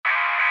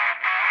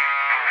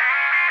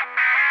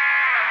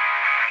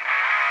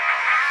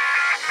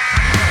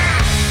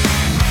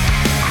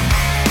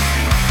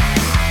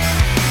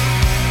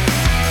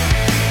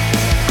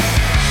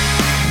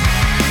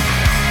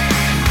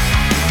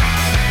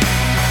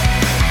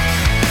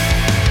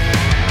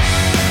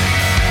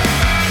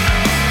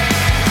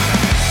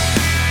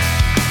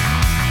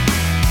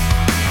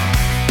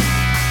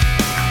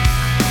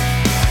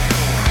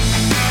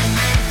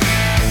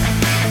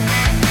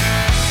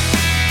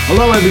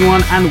Hello,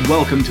 everyone, and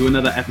welcome to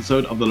another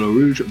episode of the Le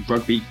Rouge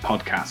Rugby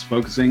Podcast,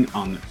 focusing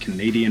on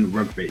Canadian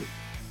rugby.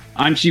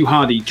 I'm Stu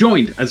Hardy,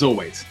 joined, as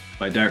always,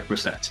 by Derek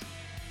Brissett.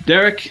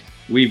 Derek,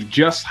 we've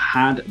just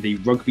had the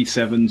Rugby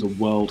Sevens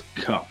World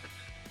Cup.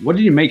 What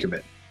did you make of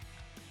it?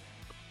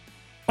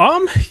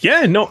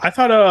 I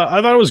thought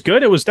it was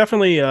good. It was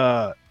definitely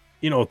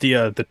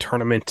the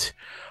tournament.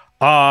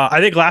 I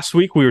think last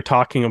week we were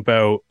talking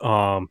about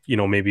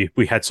maybe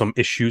we had some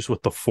issues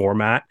with the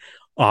format.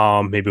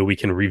 Maybe we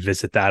can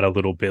revisit that a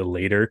little bit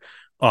later.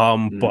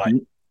 But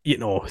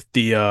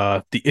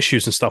the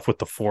issues and stuff with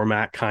the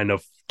format kind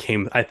of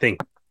came, I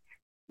think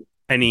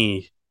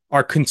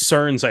our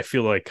concerns, I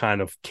feel like,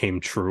 kind of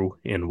came true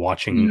in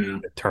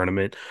watching the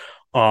tournament.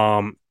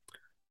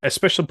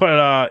 Especially, but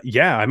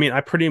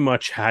I pretty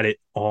much had it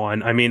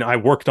on. I mean, I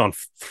worked on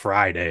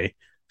Friday,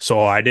 so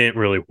I didn't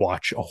really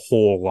watch a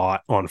whole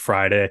lot on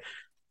Friday.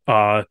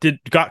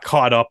 Got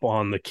caught up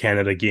on the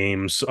Canada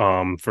games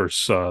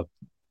versus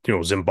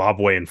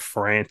Zimbabwe and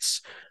France,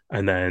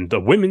 and then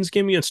the women's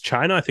game against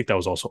China. I think that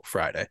was also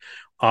Friday.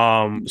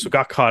 So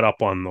got caught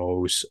up on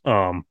those.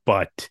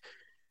 But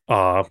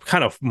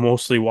kind of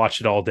mostly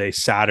watched it all day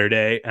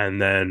Saturday, and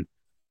then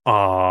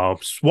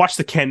watched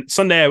the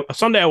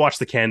Sunday I watched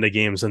the Canada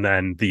games, and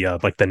then the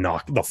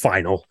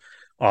final,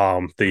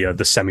 the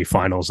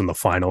semifinals and the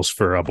finals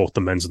for both the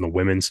men's and the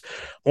women's.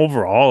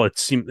 Overall, it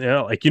seemed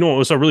it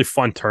was a really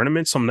fun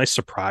tournament. Some nice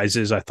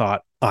surprises. I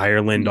thought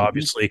Ireland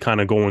obviously kind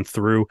of going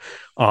through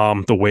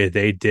the way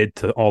they did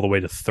to all the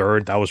way to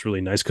third. That was really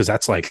nice because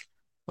that's like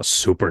a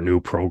super new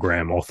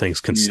program, all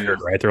things considered,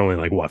 right? They're only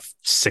like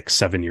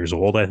 6-7 years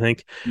old, I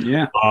think.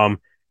 Yeah.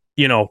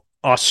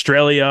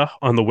 Australia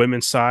on the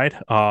women's side,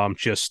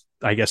 just,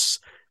 I guess,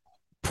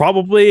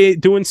 probably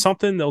doing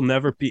something they'll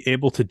never be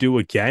able to do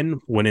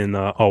again, winning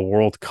a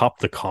World Cup,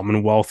 the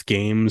Commonwealth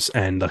Games,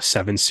 and the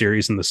Seven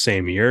Series in the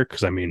same year.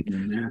 Because, I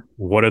mean,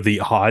 what are the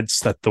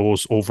odds that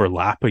those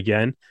overlap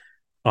again?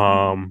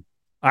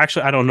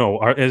 Actually, I don't know.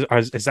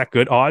 Is that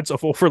good odds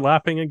of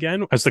overlapping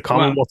again as the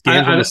Commonwealth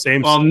Games are the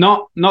same? Well,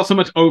 not so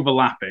much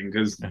overlapping,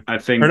 because I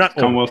think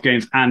Commonwealth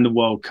Games and the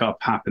World Cup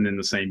happen in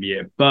the same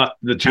year. But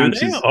the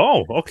chances...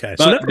 Oh, okay.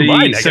 But so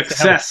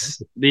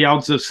the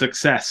odds of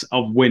success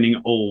of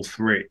winning all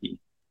three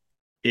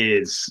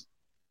is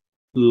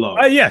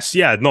low. Yes,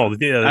 yeah, no.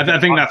 I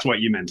think that's what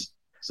you meant.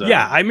 So.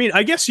 Yeah, I mean,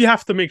 I guess you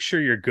have to make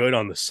sure you're good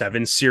on the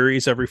 7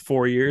 series every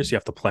 4 years. You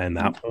have to plan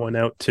that one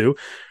out too.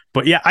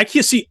 But yeah, I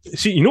can't see.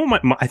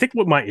 I think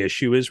what my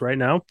issue is right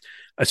now,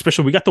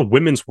 especially we got the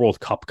Women's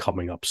World Cup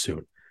coming up soon.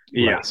 Right?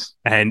 Yes,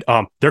 and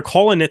they're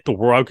calling it the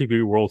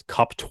Rugby World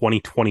Cup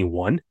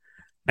 2021,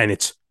 and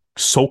it's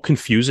so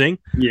confusing.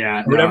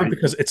 Yeah,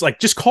 because it's like,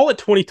 just call it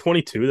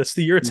 2022. That's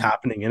the year it's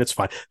happening, and it's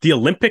fine. The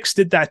Olympics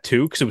did that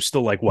too, because it was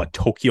still like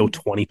Tokyo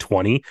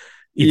 2020,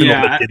 even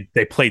though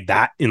they played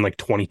that in like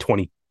 2022.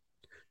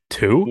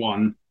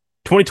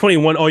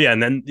 2021. Oh yeah,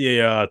 and then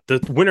the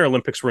Winter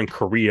Olympics were in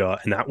Korea,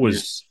 and that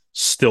was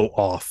still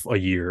off a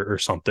year or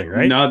something,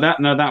 right? No, that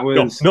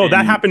was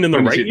that happened in the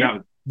right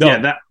year. This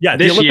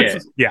the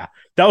Olympics, year.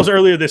 That was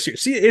earlier this year.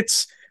 See,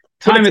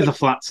 time is a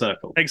flat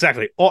circle.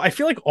 Exactly. I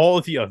feel like all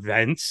of the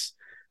events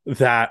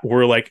that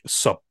were like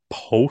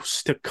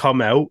supposed to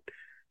come out,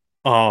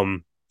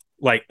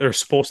 like they're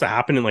supposed to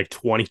happen in like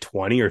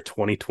 2020 or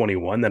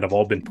 2021, that have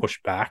all been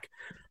pushed back.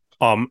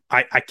 I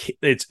can't,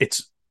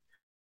 it's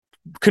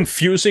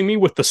confusing me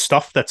with the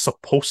stuff that's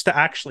supposed to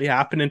actually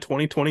happen in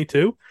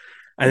 2022,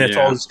 and it's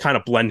all just kind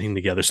of blending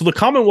together. So the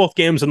Commonwealth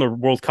Games and the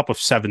World Cup of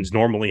Sevens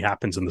normally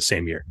happens in the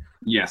same year.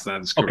 Yes,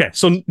 that's correct. Okay,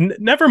 so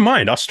never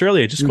mind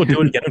Australia, just go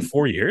do it again in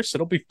 4 years.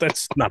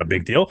 That's not a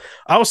big deal.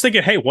 I was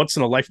thinking, hey, once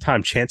in a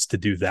lifetime chance to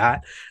do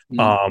that.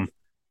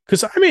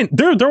 Because I mean,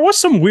 there was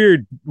some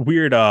weird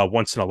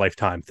once in a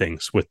lifetime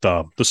things with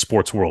the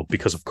sports world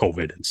because of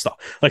COVID and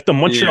stuff. Like the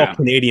Montreal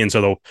Canadiens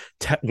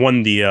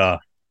won the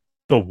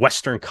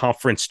Western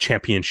Conference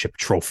Championship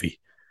trophy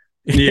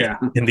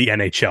in the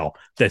NHL.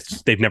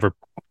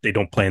 They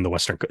don't play in the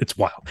Western. It's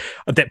wild.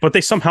 But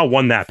they somehow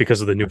won that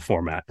because of the new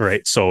format,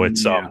 right? So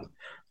it's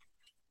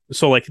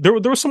so like there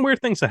were some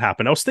weird things that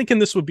happened. I was thinking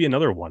this would be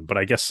another one, but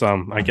I guess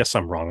I'm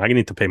wrong. I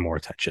need to pay more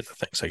attention to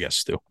things, I guess,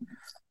 Stu.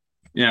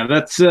 Yeah,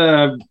 let's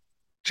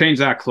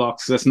change our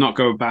clocks. Let's not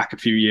go back a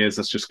few years.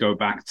 Let's just go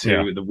back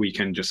to the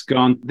weekend just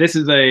gone. This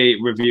is a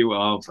review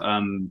of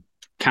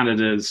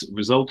Canada's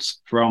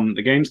results from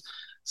the games.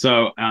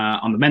 So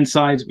on the men's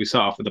side, we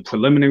start off with the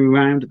preliminary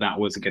round. That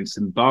was against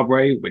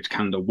Zimbabwe, which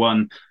Canada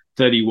won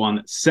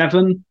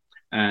 31-7.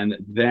 And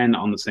then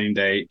on the same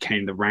day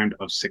came the round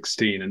of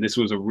 16. And this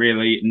was a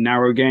really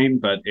narrow game,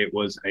 but it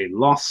was a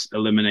loss,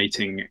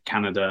 eliminating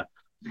Canada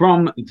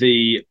from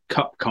the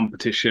cup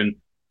competition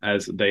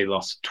as they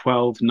lost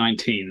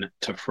 12-19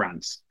 to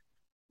France.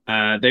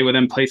 They were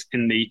then placed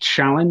in the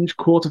challenge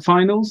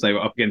quarterfinals. They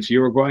were up against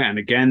Uruguay. And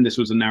again, this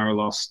was a narrow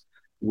loss,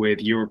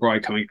 with Uruguay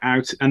coming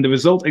out. And the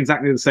result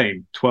exactly the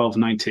same,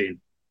 12-19.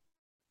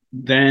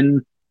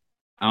 Then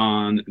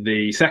on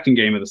the second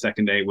game of the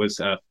second day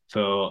was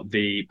for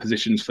the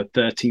positions for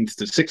 13th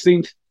to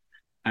 16th.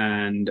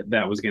 and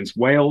that was against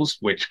Wales,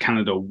 which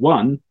Canada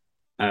won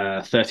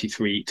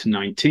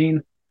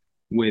 33-19,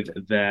 with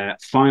their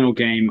final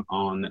game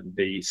on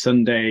the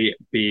Sunday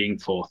being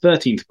for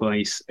 13th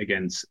place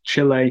against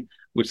Chile,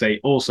 which they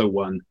also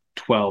won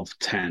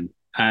 12-10.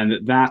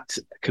 And that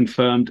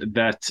confirmed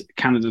that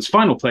Canada's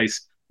final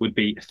place would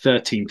be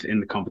 13th in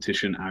the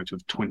competition out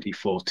of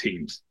 24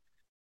 teams.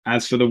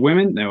 As for the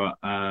women, there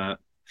were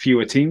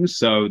fewer teams,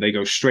 so they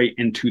go straight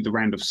into the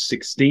round of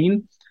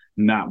 16.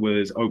 And that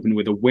was opened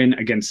with a win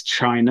against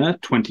China,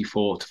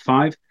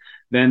 24-5.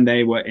 Then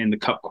they were in the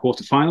Cup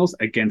quarterfinals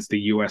against the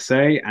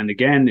USA. And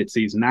again, it's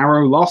these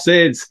narrow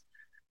losses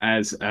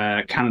as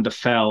Canada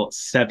fell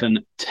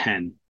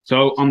 7-10.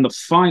 So on the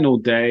final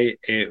day,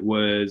 it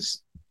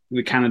was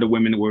the Canada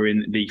women were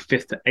in the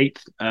 5th to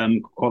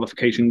 8th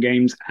qualification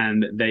games,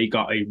 and they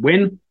got a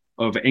win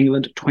over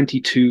England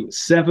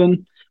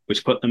 22-7,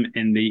 which put them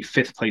in the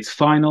 5th place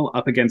final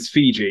up against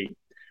Fiji.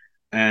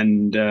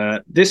 And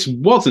this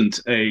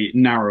wasn't a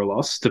narrow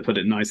loss, to put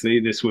it nicely.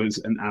 This was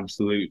an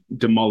absolute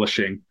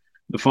demolishing.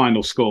 The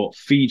final score,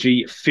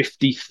 Fiji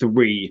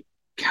 53,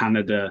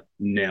 Canada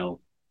 0.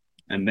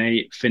 And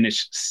they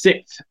finished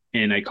 6th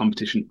in a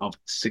competition of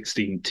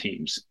 16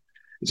 teams.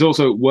 It's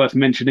also worth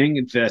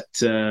mentioning that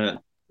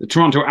the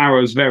Toronto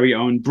Arrow's very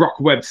own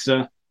Brock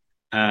Webster,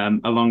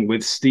 along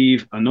with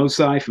Steve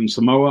Anosai from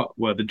Samoa,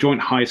 were the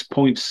joint highest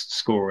points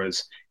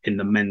scorers in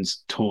the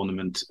men's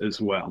tournament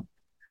as well.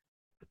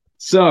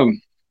 So,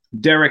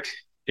 Derek,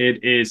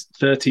 it is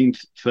 13th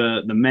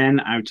for the men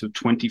out of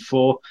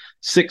 24,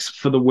 6th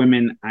for the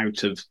women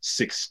out of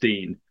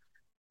 16.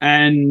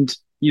 And,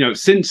 you know,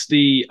 since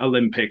the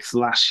Olympics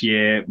last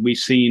year, we've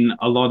seen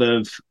a lot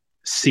of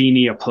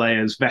senior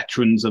players,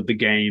 veterans of the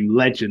game,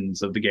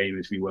 legends of the game,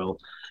 if you will,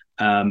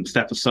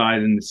 step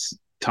aside, and it's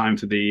time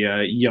for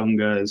the young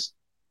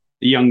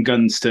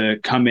guns to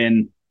come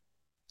in,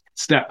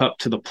 step up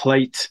to the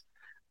plate.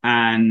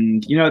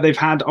 And, you know, they've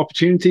had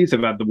opportunities. They've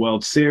had the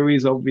World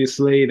Series,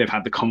 obviously. They've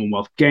had the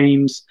Commonwealth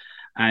Games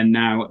and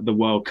now the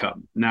World Cup.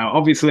 Now,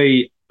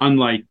 obviously,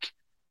 unlike,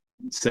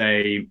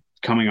 say,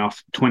 coming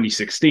off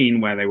 2016,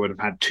 where they would have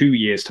had 2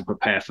 years to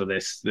prepare for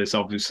this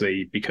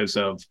obviously, because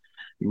of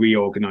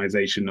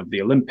reorganization of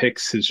the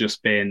Olympics, has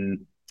just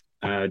been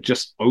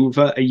just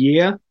over a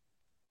year.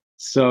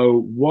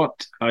 So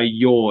what are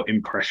your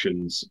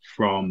impressions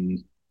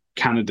from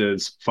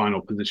Canada's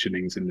final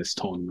positionings in this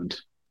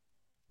tournament?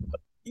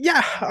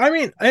 Yeah, I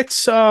mean,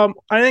 it's I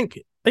think,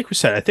 like we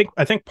said,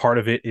 I think part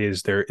of it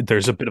is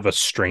there's a bit of a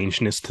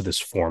strangeness to this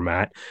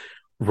format,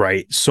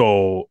 right?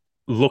 So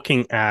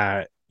looking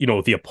at, you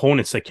know, the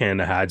opponents that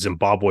Canada had,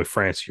 Zimbabwe,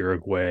 France,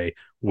 Uruguay,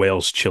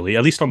 Wales, Chile,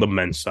 at least on the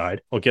men's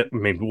side.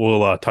 Maybe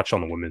we'll touch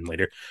on the women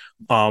later.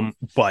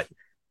 But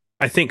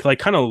I think, like,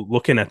 kind of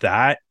looking at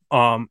that,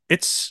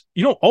 it's,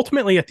 you know,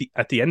 ultimately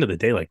at the end of the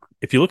day, like,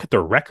 if you look at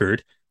their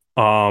record,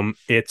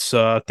 it's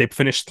they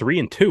finished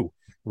 3-2.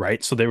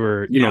 Right. So they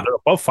were, you know, they're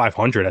above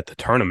 500 at the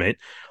tournament.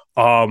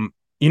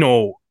 You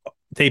know,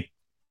 they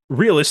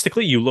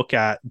realistically, you look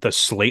at the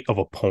slate of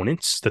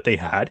opponents that they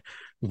had,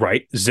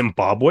 right?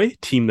 Zimbabwe,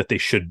 team that they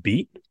should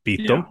beat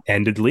them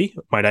handedly,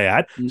 might I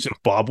add.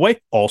 Zimbabwe,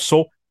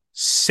 also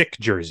sick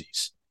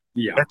jerseys.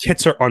 Yeah. Their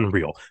kits are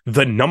unreal.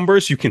 The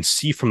numbers you can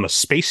see from the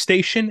space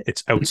station,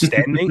 it's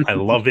outstanding. I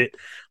love it.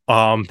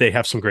 They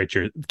have some great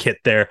kit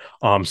there.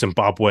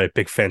 Zimbabwe,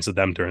 big fans of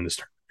them during this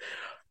tournament.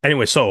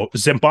 Anyway, so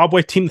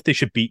Zimbabwe, team that they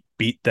should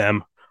beat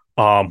them.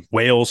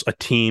 Wales, a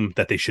team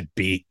that they should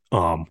beat.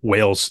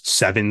 Wales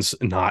 7's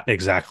not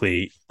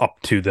exactly up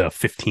to the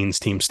 15s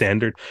team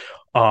standard.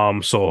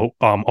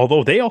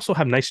 Although they also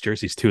have nice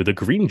jerseys too, the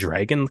green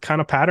dragon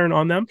kind of pattern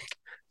on them,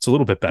 it's a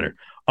little bit better.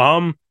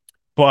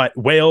 But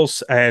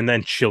Wales and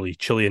then Chile,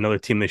 another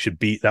team they should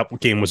beat. That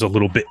game was a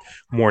little bit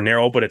more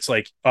narrow, but it's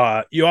like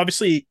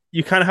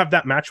you kind of have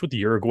that match with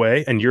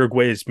Uruguay, and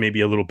Uruguay is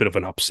maybe a little bit of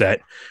an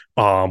upset.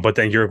 But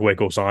then Uruguay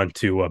goes on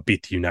to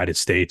beat the United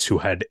States, who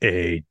had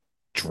a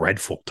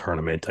dreadful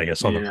tournament, I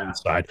guess, on the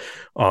men's side,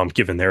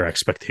 given their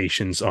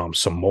expectations.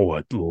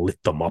 Samoa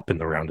lit them up in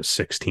the round of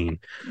 16.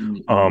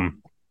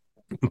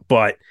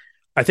 But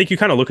I think you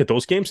kind of look at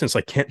those games and it's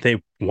like,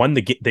 they won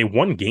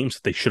games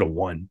that they should have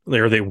won,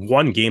 or they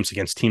won games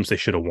against teams they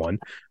should have won,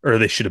 or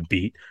they should have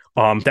beat.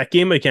 That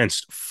game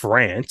against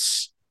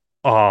France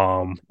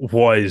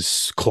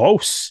was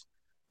close.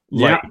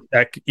 Like,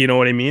 you know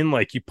what I mean?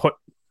 Like, you put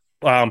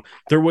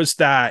there was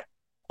that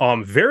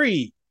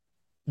very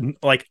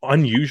like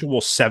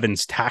unusual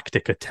sevens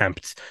tactic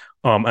attempt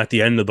at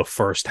the end of the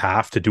first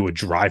half to do a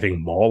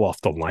driving maul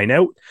off the line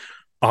out.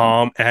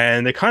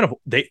 And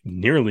they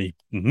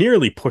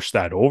nearly pushed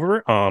that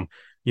over.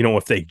 You know,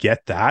 if they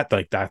get that,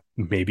 like, that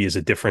maybe is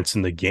a difference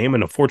in the game,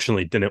 and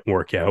unfortunately it didn't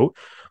work out.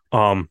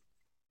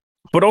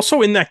 But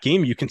also in that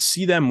game, you can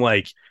see them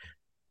like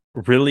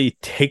really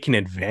taking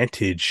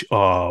advantage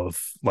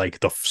of like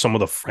some of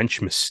the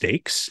French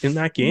mistakes in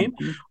that game.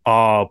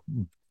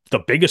 The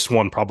biggest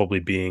one probably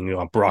being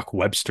Brock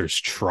Webster's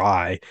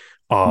try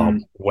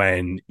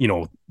when, you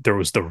know, there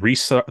was the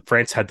restart.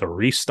 France had the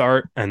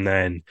restart, and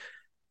then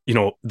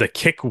the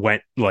kick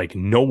went like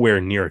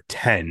nowhere near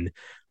 10.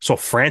 So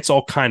France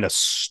all kind of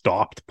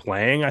stopped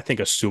playing, I think,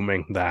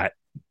 assuming that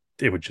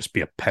it would just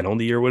be a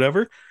penalty or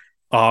whatever.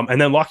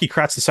 And then Lockie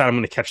Kratz decided I'm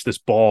going to catch this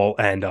ball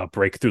and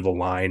break through the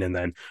line. And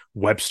then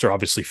Webster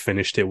obviously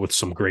finished it with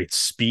some great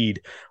speed.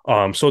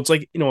 So it's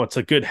like, it's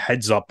a good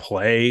heads up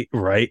play,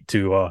 right?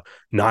 To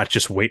not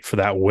just wait for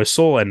that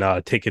whistle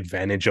and take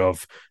advantage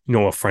of,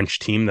 a French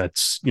team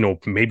that's,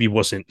 maybe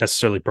wasn't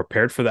necessarily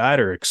prepared for that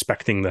or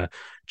expecting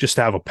just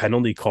to have a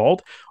penalty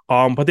called.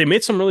 But they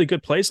made some really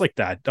good plays like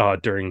that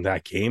during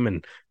that game.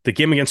 And the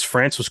game against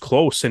France was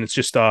close. And it's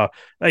just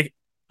like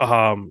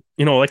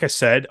I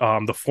said,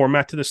 the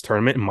format to this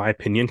tournament, in my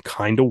opinion,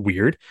 kind of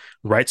weird,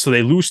 right? So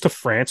they lose to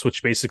France,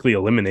 which basically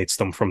eliminates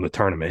them from the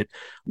tournament,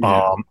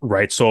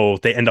 right? So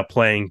they end up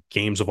playing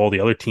games of all the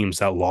other teams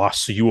that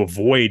lost. So you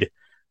avoid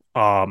a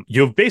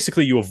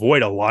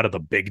lot of the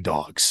big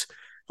dogs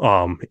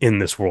in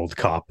this World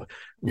Cup,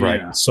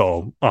 right? Yeah.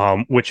 So,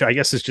 which I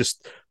guess is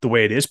just the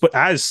way it is. But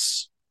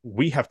as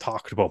we have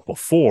talked about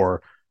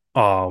before,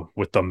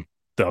 with the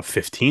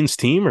 15s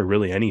team or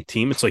really any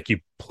team, it's like you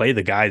play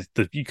the guys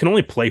that you can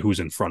only play who's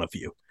in front of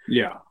you.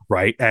 Yeah.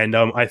 Right. And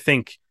I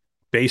think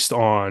based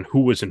on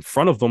who was in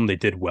front of them, they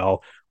did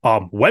well.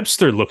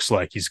 Webster looks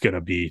like he's going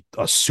to be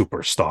a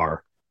superstar.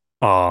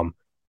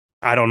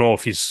 I don't know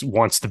if he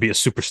wants to be a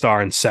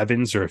superstar in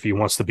 7s or if he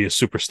wants to be a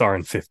superstar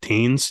in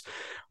 15s,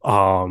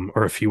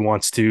 or if he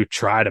wants to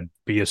try to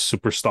be a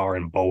superstar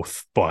in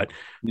both. But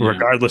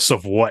regardless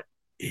of what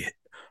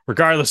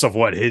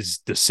his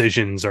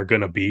decisions are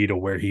going to be to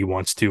where he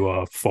wants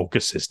to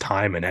focus his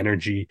time and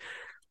energy,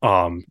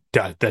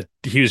 that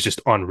he was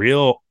just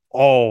unreal.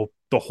 The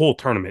whole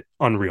tournament,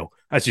 unreal.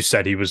 As you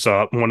said, he was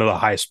one of the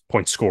highest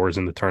point scorers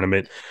in the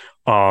tournament.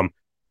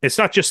 It's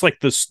not just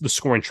like the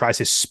scoring tries.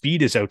 His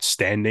speed is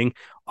outstanding,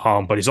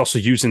 but he's also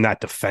using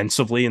that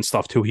defensively and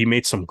stuff too. He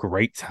made some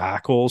great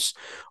tackles.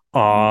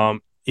 Josiah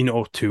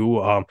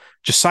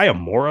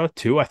Mora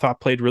too, I thought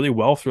played really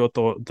well throughout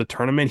the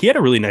tournament. He had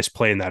a really nice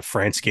play in that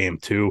France game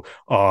too,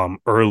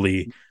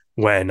 early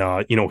when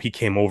he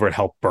came over and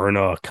helped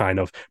Berna.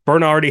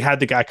 Berna already had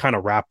the guy kind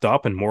of wrapped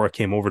up, and Mora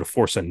came over to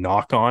force a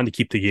knock on to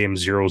keep the game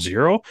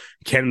 0-0.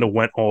 Canada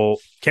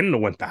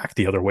went back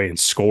the other way and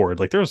scored.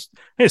 Like there's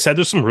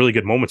some really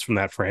good moments from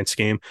that France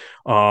game.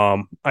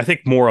 I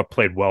think Mora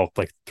played well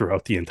like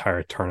throughout the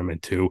entire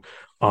tournament too.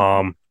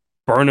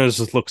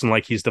 Berna's looking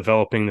like he's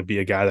developing to be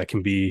a guy that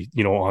can be,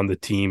 on the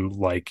team,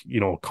 like,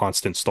 a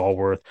constant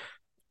stalwart.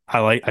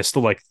 I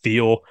still like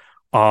Thiel,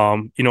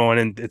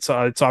 and it's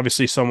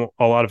obviously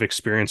a lot of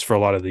experience for a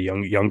lot of the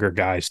younger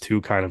guys too,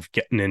 kind of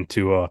getting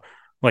into a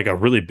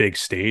really big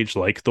stage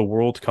like the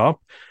World Cup.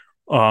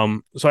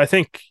 So I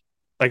think,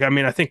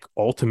 I think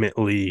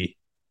ultimately,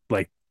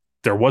 like,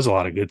 there was a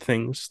lot of good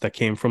things that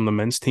came from the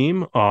men's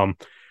team. I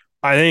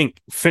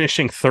think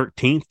finishing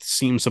 13th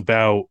seems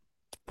about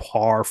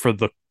par for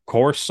the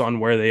course on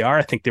where they are.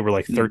 I think they were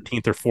like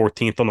 13th or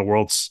 14th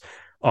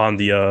on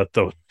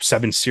the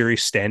 7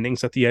 series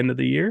standings at the end of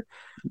the year.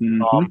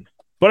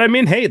 But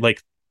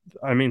 3-2,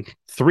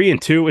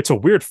 it's a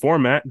weird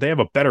format. They have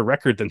a better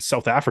record than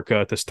South Africa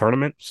at this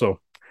tournament. So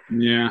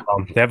they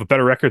have a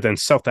better record than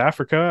South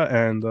Africa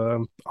and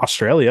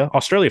Australia.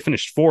 Australia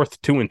finished 4th,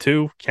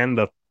 2-2.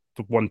 Canada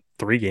won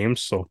 3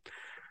 games. So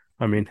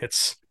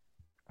it's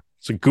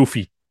a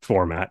goofy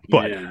format,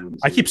 but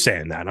I keep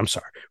saying that. I'm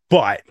sorry,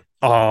 but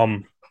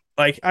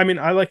I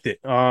liked it.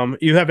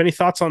 You have any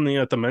thoughts on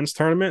the men's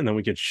tournament, and then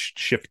we could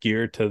shift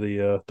gear to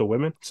the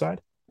women's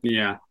side?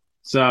 Yeah.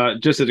 So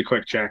just as a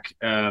quick check,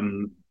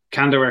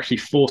 Canada are actually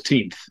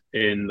 14th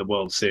in the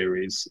World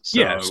Series.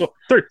 So, so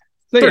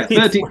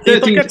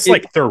 13th. That's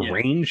like their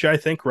range, I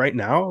think, right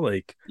now.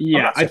 Like, I'm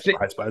not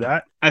surprised by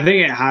that. I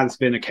think it has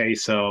been a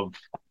case of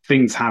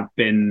things have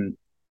been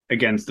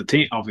against the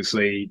team.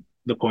 Obviously,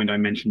 the point I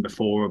mentioned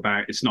before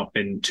about it's not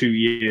been 2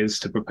 years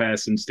to prepare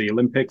since the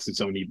Olympics.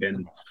 It's only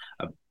been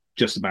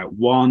just about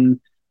 1.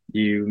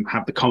 You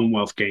have the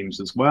Commonwealth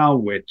Games as well,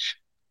 which,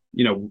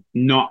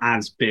 not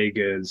as big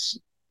as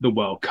the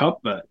World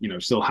Cup, but,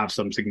 still have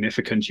some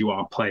significance. You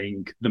are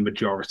playing the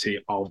majority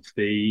of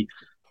the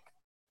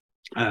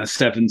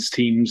 7s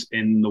teams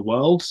in the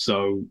world,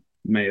 so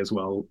may as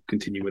well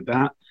continue with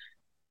that.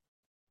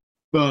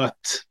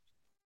 But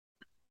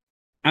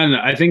I don't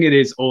know. I think it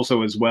is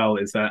also as well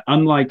is that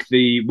unlike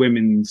the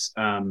women's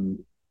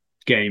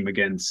game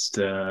against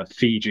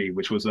Fiji,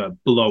 which was a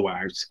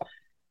blowout,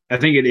 I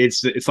think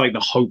it's like the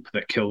hope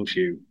that kills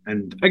you,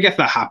 and I guess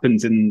that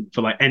happens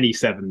for like any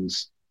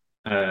 7s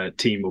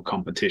team or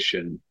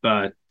competition.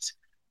 But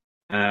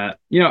so I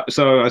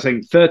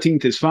think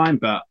 13th is fine.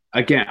 But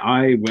again,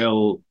 I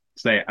will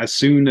say as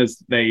soon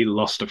as they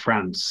lost to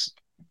France,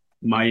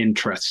 my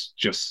interest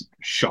just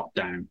shot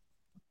down.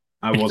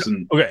 I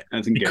wasn't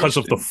as engaged because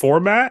of the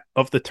format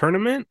of the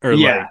tournament, or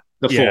format.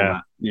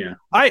 Yeah,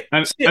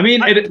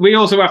 we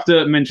also have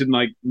to mention,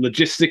 like,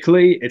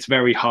 logistically, it's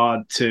very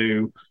hard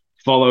to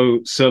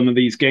follow some of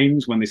these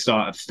games when they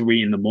start at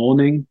 3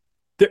 a.m,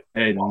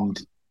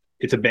 and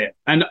it's a bit.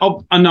 And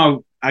I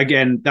know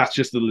again, that's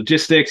just the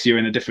logistics. You're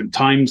in a different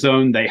time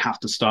zone. They have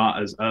to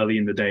start as early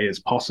in the day as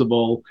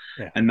possible.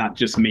 Yeah. And that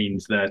just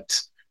means that,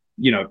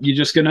 you're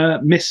just going to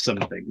miss some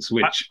things,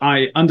 which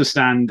I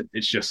understand.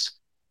 It's just,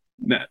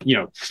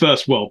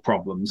 first world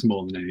problems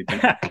more than anything.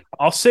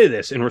 I'll say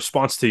this in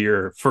response to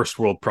your first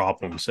world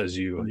problems, as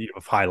you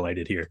have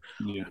highlighted here.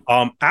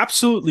 Yeah.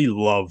 Absolutely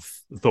love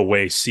the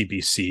way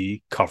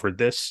CBC covered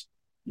this.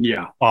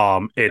 Yeah.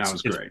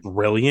 It's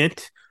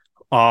brilliant.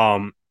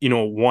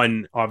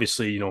 One,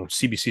 obviously,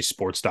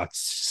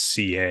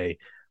 CBCsports.ca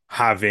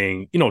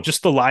having,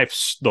 just the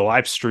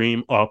live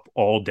stream up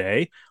all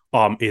day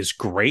is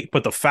great.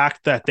 But the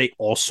fact that they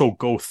also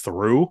go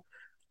through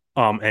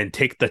and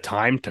take the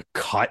time to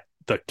cut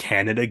the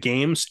Canada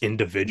games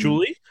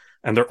individually,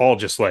 and they're all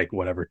just like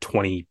whatever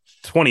 20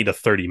 to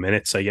 30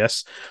 minutes, I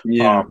guess.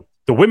 Yeah.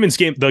 The women's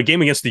game, the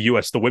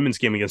women's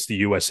game against the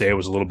USA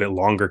was a little bit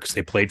longer because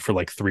they played for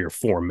like 3 or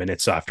 4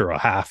 minutes after a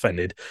half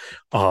ended.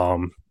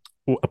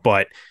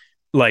 But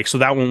like, so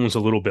that one was a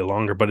little bit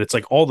longer, but it's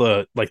like all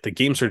the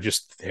games are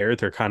just there.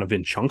 They're kind of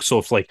in chunks. So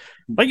if like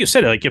you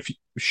said, like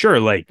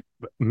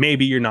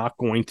maybe you're not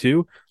going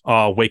to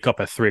wake up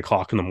at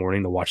 3:00 in the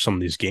morning to watch some of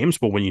these games,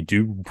 but when you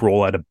do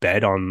roll out of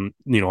bed on,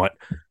 at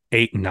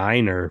 8,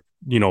 9 or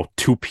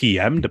 2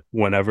 p.m.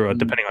 whenever,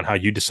 depending on how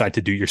you decide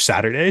to do your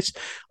Saturdays,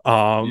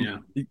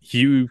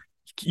 you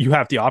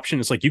have the option.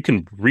 It's like you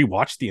can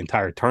rewatch the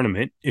entire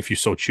tournament if you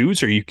so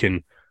choose, or you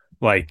can,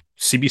 like,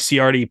 CBC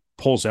already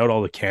pulls out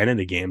all the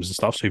Canada games and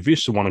stuff. So if you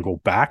just want to go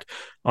back,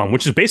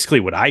 which is basically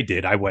what I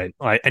did,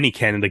 any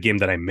Canada game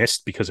that I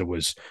missed because it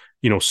was,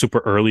 super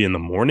early in the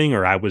morning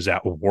or I was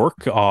at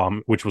work,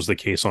 which was the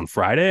case on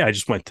Friday, I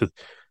just went to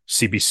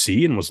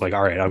CBC and was like,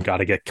 all right, I've got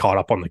to get caught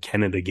up on the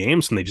Canada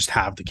games, and they just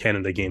have the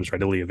Canada games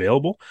readily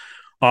available.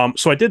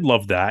 So I did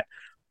love that.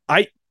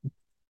 I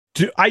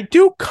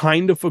do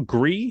kind of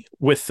agree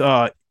with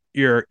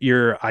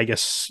your I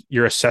guess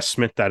your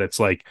assessment that it's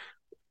like,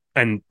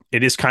 and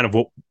it is kind of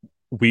what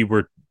we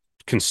were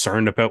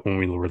concerned about when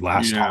we were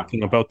last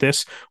talking about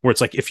this, where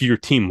it's like, if your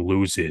team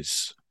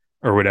loses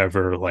or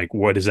whatever, like,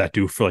 what does that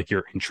do for like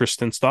your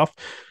interest and stuff?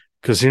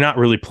 Because you're not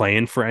really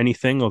playing for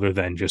anything other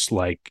than just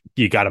like,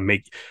 you're not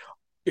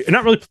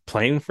really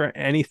playing for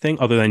anything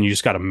other than you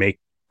just got to make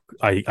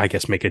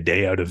a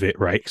day out of it,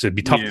 right? Because it'd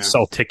be tough to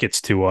sell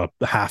tickets to a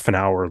half an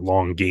hour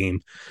long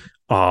game,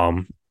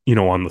 on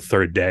the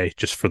third day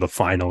just for the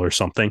final or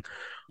something.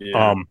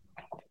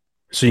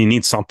 So you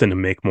need something to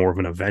make more of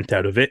an event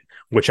out of it,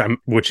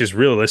 which is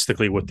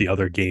realistically what the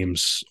other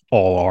games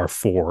all are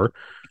for.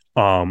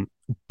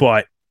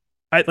 But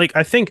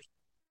I think,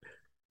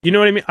 you know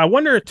what I mean? I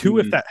wonder too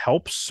if that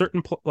helps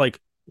certain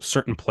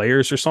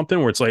players or something,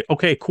 where it's like,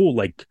 okay, cool,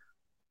 like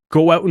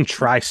go out and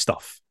try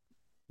stuff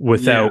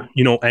without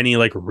any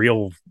like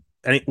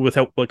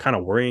without like kind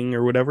of worrying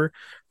or whatever.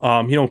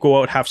 Go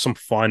out, have some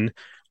fun.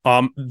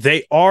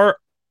 They are,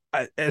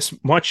 as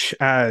much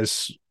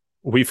as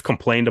we've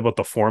complained about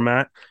the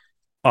format,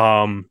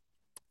 right?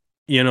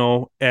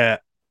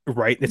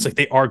 It's like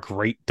they are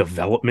great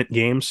development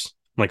games,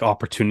 like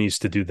opportunities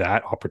to do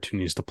that,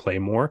 opportunities to play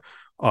more,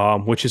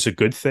 which is a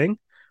good thing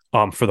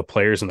for the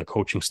players and the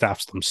coaching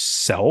staffs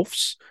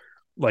themselves.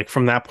 Like,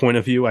 from that point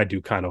of view, I do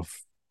kind of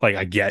like,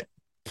 I get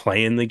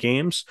playing the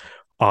games.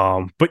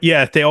 But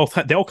yeah, they all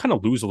kind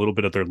of lose a little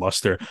bit of their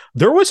luster.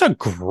 There was a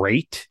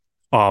great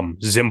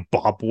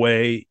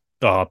Zimbabwe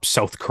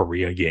South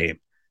Korea game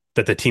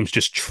that the teams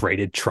just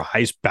traded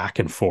tries back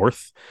and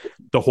forth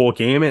the whole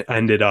game. It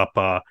ended up,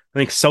 I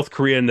think South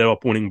Korea ended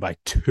up winning by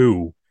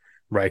 2,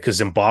 right? Because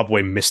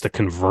Zimbabwe missed a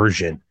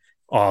conversion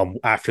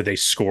after they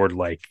scored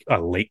like a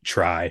late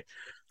try.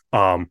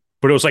 But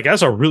it was like,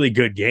 that's a really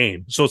good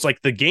game. So it's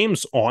like the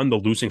games on the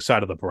losing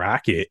side of the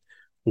bracket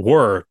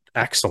were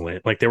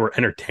excellent. Like, they were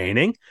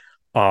entertaining.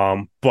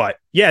 But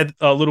yeah,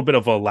 a little bit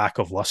of a lack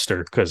of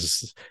luster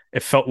because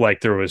it felt like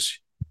there was,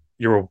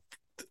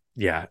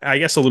 I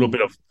guess a little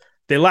bit of,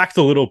 they lacked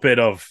a little bit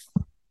of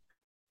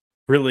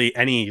really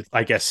any,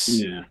 I guess,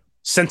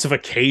 sense of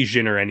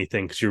occasion or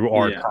anything, because you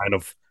are kind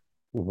of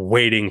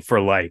waiting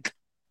for like,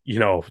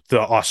 the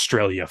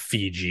Australia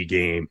Fiji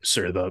games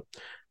or the,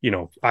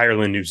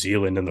 Ireland New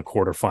Zealand in the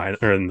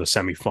quarterfinal or in the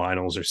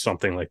semifinals or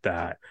something like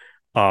that.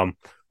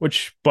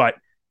 But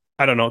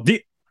I don't know.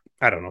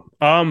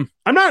 I'm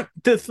not.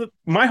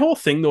 My whole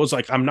thing though is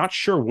like, I'm not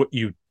sure what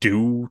you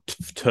do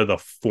to the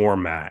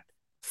format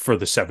for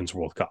the Sevens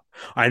World Cup.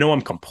 I know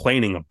I'm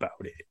complaining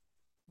about it.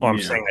 I'm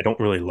saying I don't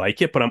really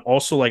like it, but I'm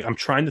also like, I'm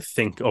trying to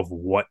think of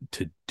what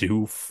to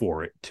do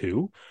for it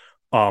too.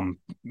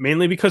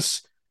 Mainly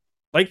because,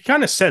 like you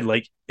kind of said,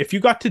 like, if you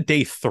got to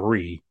day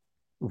 3,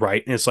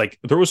 right, and it's like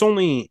there was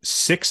only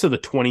 6 of the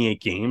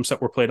 28 games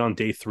that were played on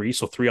day 3,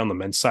 so 3 on the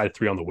men's side,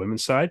 3 on the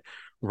women's side,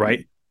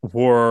 right,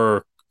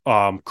 were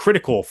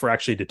critical for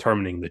actually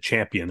determining the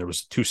champion. There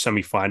was 2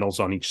 semifinals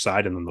on each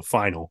side and then the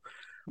final.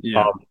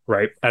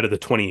 Right, out of the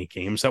 28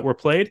 games that were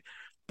played.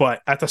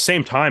 But at the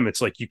same time,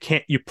 it's like,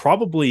 you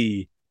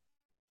probably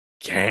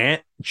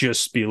can't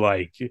just be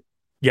like,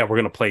 yeah, we're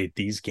gonna play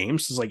these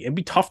games. It's like, it'd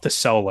be tough to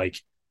sell, like,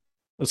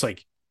 it's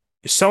like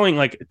selling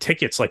like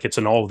tickets like it's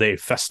an all-day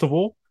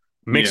festival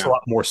makes a Yeah.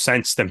 lot more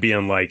sense than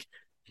being like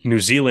New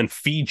Zealand,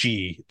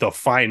 Fiji, the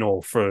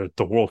final for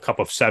the World Cup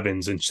of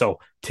Sevens, and sell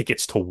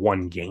tickets to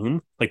one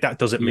game. Like that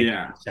doesn't make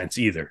Yeah. any sense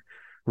either.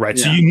 Right.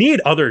 So Yeah. you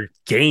need other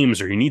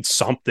games or you need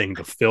something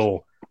to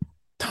fill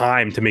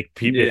time to make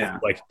people Yeah.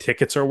 like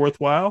tickets are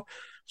worthwhile.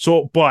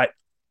 So, but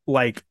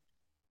like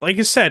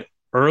I said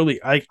early,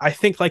 I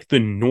think like the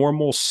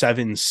normal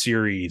seven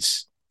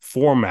series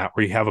format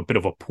where you have a bit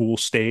of a pool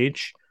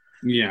stage,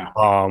 Yeah.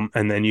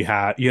 and then you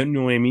have, you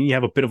know what I mean, you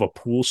have a bit of a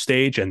pool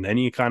stage, and then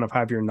you kind of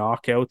have your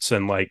knockouts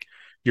and like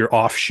your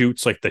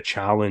offshoots, like the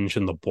challenge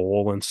and the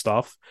bowl and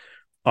stuff.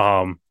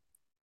 Um,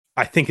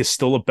 I think is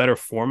still a better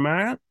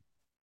format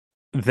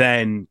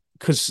than,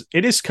 because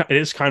it is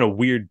kind of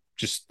weird.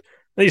 Just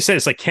like you said,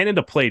 it's like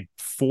Canada played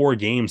 4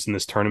 games in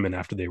this tournament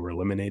after they were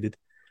eliminated,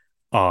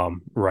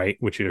 right,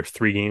 which are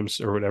 3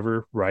 games or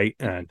whatever, right?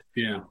 And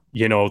Yeah.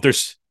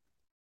 there's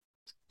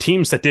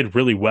teams that did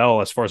really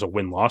well as far as a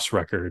win-loss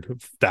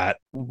record that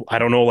I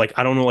don't know,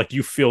 like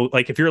you feel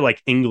like if you're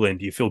like England,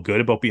 do you feel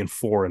good about being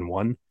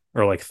 4-1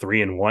 or like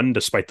 3-1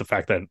 despite the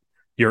fact that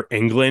you're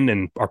England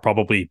and are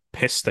probably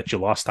pissed that you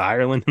lost to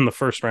Ireland in the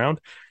first round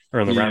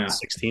or in the round of Yeah.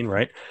 16,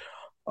 right?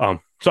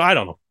 So I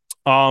don't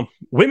know.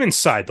 Women's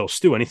side though,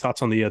 Stu, any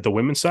thoughts on the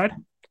women's side?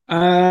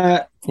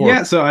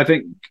 Yeah, so I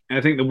think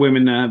the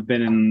women have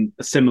been in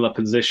a similar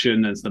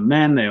position as the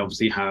men. They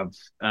obviously have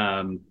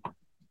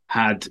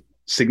had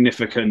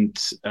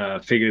significant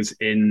figures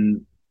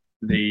in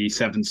the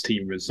sevens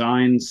team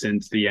resign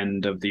since the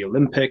end of the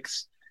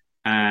Olympics,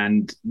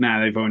 and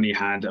now they've only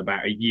had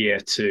about a year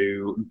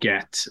to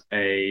get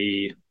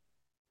a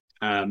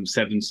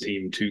sevens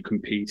team to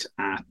compete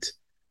at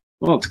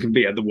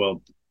the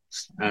World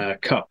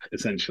Cup,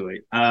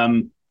 essentially.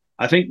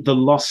 I think the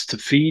loss to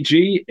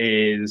Fiji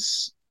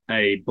is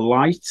a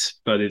blight,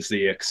 but is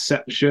the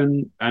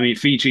exception. I mean,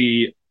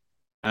 Fiji.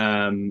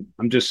 I'm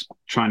just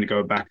trying to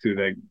go back through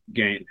their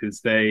game. Is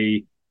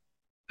they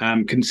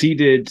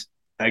conceded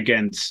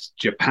against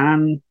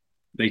Japan,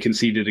 they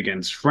conceded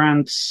against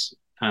France,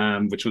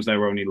 which was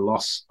their only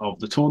loss of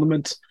the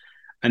tournament,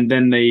 and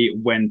then they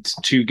went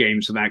 2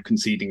 games without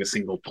conceding a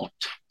single point.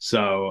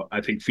 So I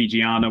think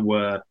Fijiana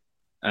were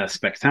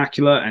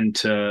spectacular, and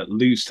to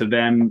lose to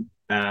them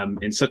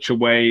in such a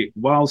way,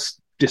 whilst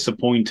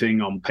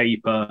disappointing on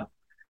paper,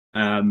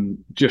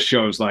 just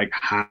shows like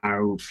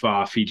how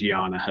far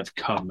Fijiana have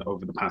come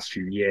over the past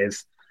few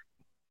years.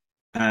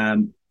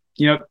 Um,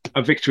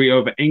 a victory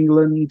over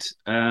England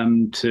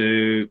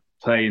to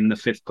play in the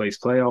 5th place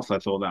playoff. I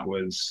thought that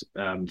was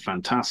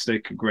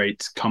fantastic. A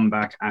great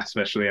comeback,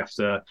 especially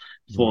after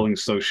falling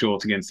so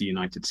short against the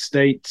United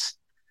States.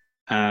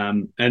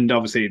 And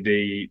obviously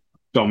the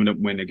dominant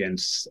win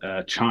against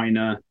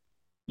China,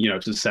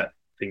 to set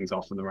things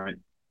off on the right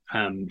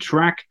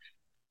track.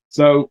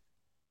 So,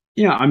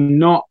 I'm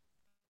not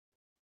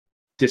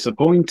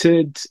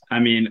disappointed. I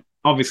mean,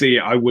 obviously,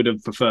 I would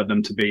have preferred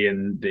them to be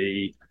in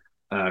the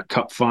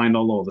cup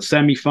final or the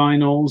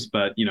semi-finals,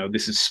 but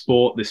this is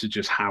sport. This is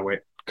just how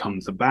it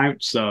comes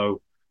about.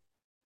 So,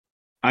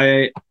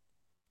 and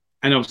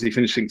obviously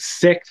finishing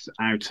 6th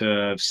out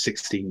of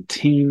 16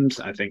 teams,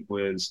 I think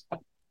was,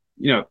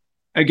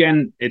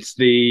 again, it's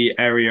the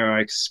area I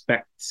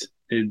expect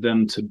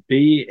them to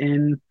be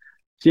in.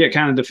 So yeah,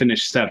 Canada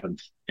finished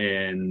 7th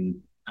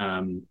in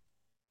the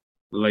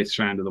latest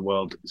round of the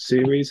World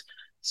Series.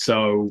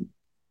 So,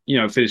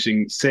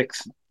 finishing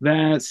 6th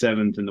there,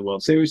 7th in the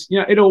World Series,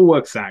 it all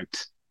works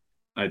out,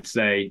 I'd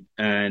say.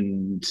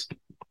 And,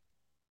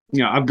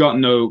 I've got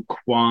no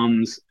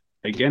qualms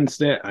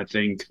against it. I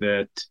think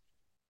that,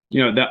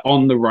 they're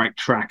on the right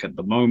track at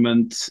the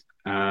moment.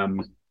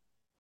 And,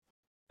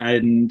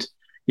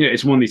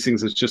 it's one of these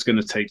things that's just going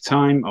to take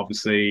time.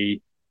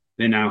 Obviously,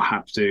 they now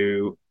have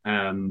to,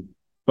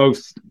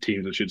 both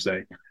teams, I should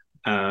say,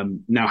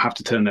 now have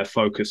to turn their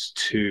focus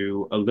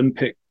to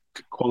Olympic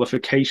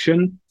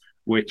qualification,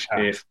 which,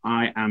 if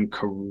I am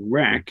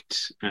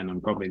correct, and I'm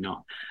probably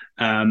not,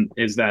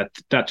 is that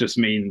just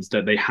means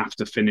that they have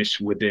to finish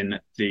within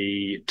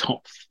the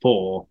top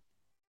 4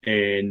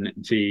 in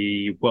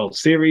the World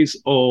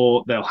Series,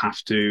 or they'll have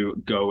to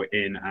go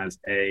in as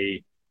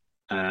a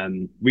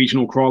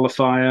regional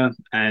qualifier.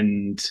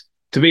 And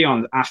to be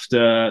honest,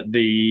 after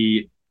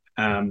the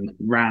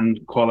RAN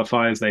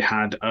qualifiers they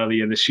had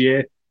earlier this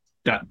year,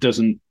 that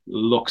doesn't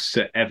look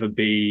to ever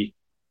be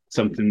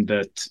something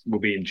that will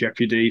be in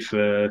jeopardy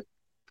for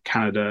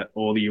Canada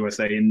or the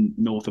USA in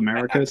North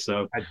America.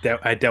 So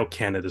I doubt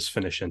Canada's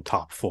finishing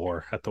top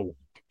 4 at the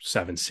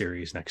 7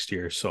 series next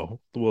year. So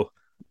we'll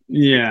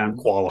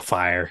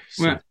qualifier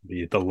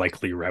be the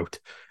likely route.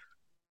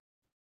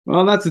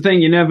 Well, that's the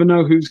thing. You never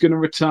know who's going to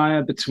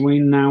retire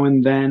between now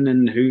and then,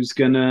 and who's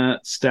going to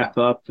step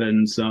up,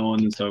 and so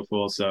on and so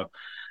forth. So,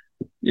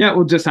 yeah,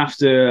 we'll just have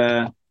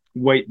to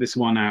wait this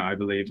one out, I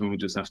believe, and we'll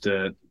just have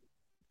to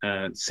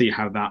see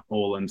how that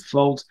all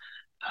unfolds.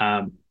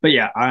 But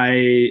yeah,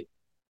 I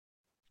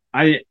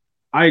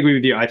agree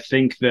with you. I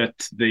think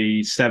that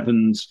the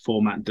sevens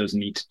format does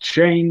need to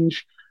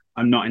change.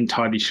 I'm not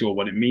entirely sure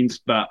what it means,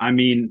 but I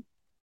mean,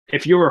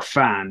 if you're a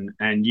fan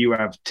and you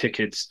have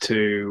tickets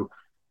to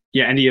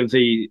any of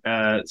the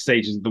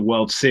stages of the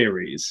World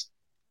Series,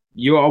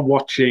 you are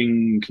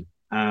watching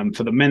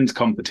for the men's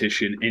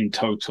competition in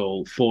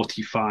total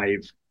 45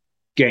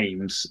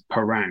 games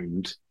per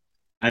round,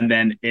 and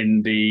then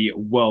in the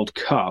World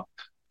Cup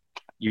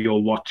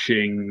you're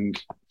watching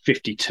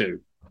 52.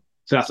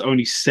 So that's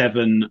only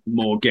 7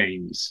 more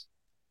games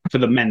for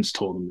the men's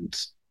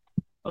tournament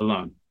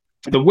alone.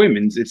 For the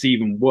women's, it's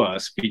even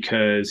worse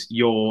because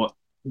you're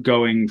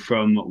going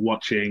from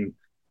watching,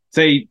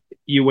 say,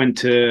 you went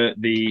to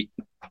the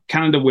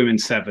Canada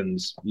Women's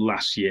Sevens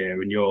last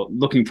year and you're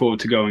looking forward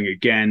to going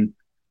again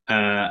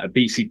at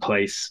BC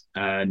Place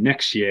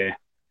next year,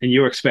 and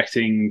you're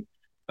expecting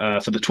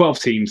for the 12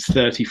 teams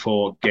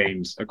 34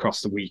 games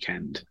across the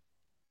weekend.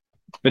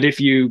 But if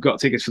you got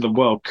tickets for the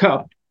World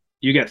Cup,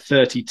 you get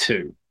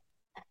 32.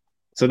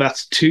 So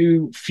that's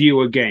 2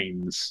 fewer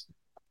games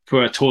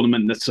for a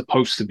tournament that's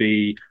supposed to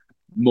be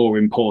more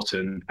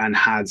important and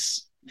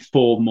has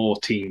 4 more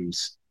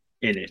teams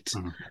in it.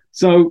 Mm-hmm.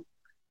 So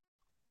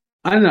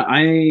I don't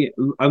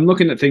know. I'm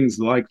looking at things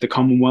like the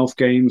Commonwealth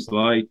Games,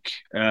 like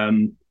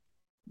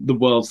the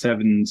World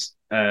Sevens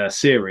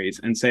series,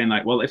 and saying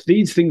like, well, if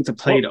these things are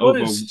played what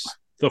is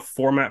the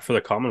format for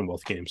the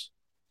Commonwealth Games?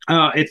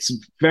 It's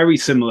very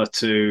similar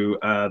to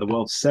the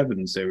World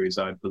Seven series,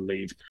 I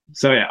believe.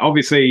 So yeah,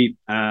 obviously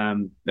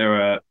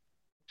there are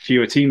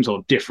fewer teams,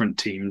 or different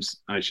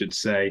teams, I should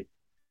say.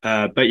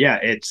 But yeah,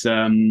 it's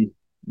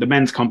the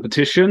men's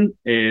competition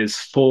is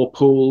 4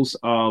 pools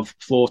of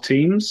 4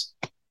 teams.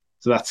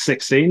 So that's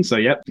 16. So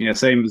yeah,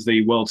 same as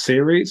the World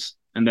Series.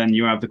 And then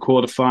you have the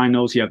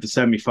quarterfinals, you have the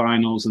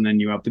semifinals, and then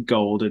you have the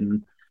gold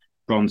and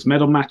bronze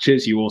medal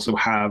matches. You also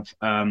have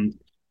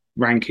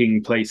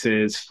ranking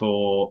places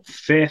for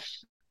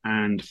 5th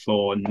and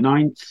for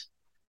 9th,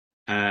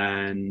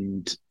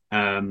 and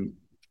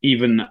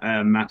even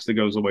a match that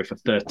goes away for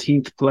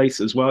 13th place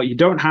as well. You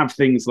don't have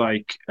things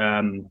like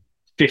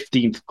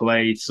 15th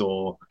place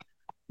or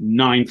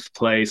 9th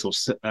place, or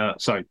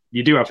sorry,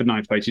 you do have for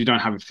 9th place. You don't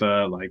have it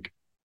for like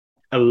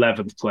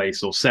 11th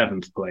place or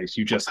 7th place.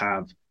 You just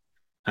have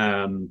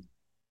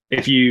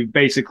if you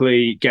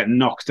basically get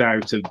knocked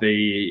out of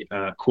the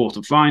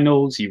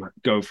quarterfinals, you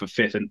go for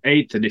 5th and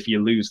 8th, and if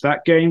you lose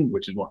that game,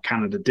 which is what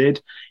Canada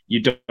did,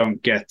 you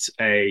don't get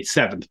a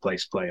 7th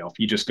place playoff.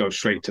 You just go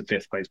straight to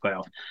 5th place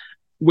playoff,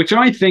 which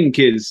I think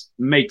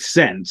makes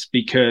sense,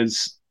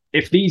 because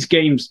if these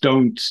games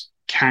don't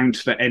count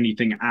for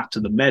anything after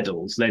the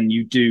medals, then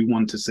you do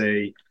want to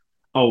say,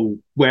 oh,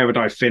 where would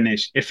I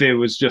finish? If it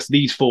was just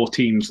these 4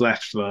 teams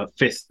left for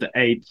 5th to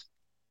 8th,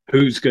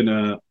 who's going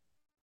to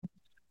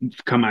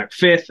come out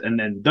 5th? And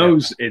then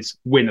those, it's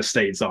winner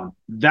stays on.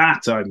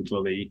 That I'm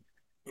fully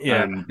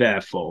there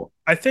for.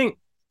 I think,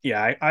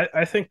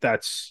 I think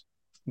that's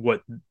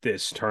what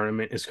this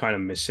tournament is kind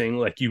of missing.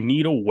 Like, you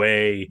need a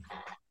way,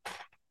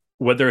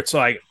 whether it's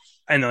like,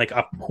 and like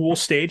a pool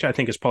stage, I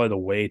think is probably the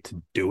way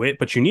to do it,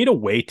 but you need a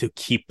way to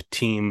keep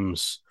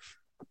teams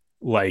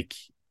like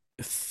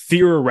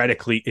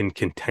theoretically in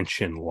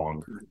contention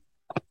longer,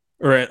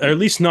 or at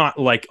least not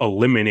like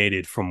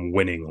eliminated from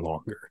winning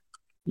longer.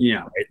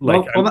 Yeah.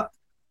 Right? Like,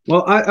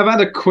 I've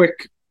had a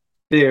quick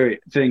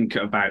think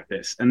about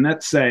this, and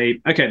let's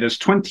say, okay, there's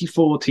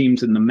 24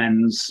 teams in the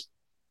men's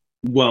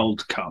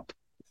World Cup,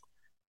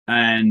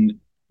 and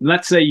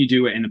let's say you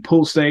do it in a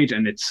pool stage,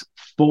 and it's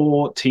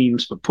 4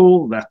 teams per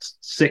pool. That's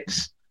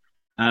 6.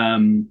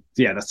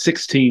 That's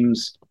 6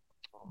 teams.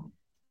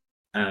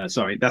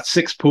 That's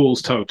 6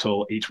 pools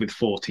total, each with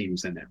 4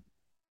 teams in it.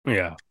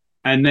 Yeah.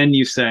 And then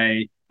you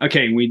say,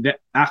 okay,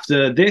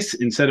 after this,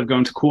 instead of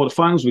going to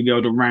quarterfinals, we go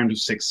to round of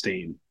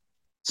 16.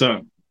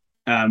 So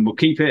we'll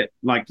keep it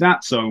like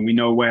that, so we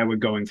know where we're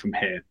going from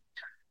here.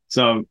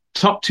 So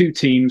top 2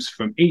 teams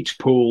from each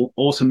pool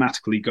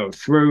automatically go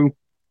through.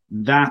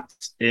 That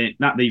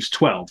leaves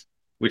 12,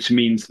 which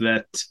means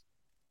that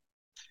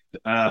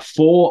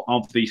 4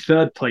 of the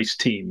 3rd place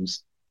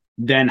teams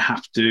then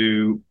have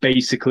to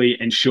basically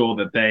ensure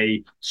that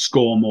they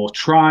score more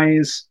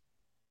tries,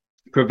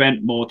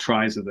 prevent more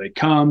tries as they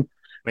come,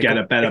 get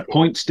a better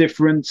points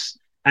difference.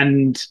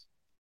 And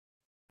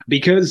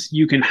because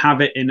you can have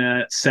it in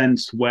a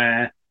sense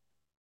where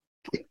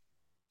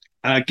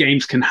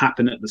games can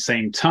happen at the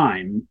same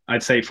time,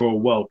 I'd say for a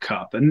World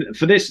Cup. And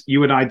for this, you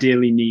would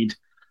ideally need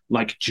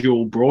like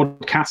dual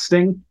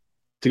broadcasting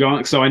to go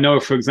on. So I know,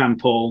 for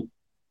example,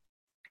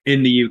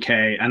 in the UK,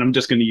 and I'm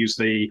just going to use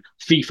the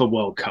FIFA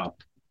World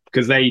Cup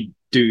because they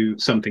do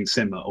something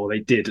similar, or they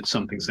did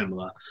something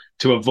similar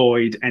to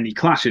avoid any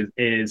clashes,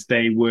 is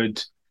they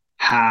would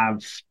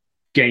have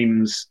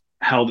games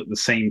held at the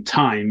same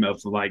time of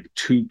like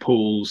 2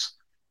 pools.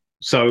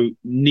 So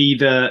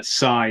neither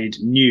side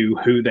knew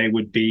who they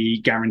would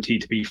be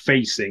guaranteed to be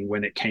facing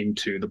when it came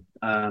to the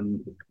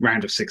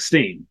round of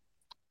 16.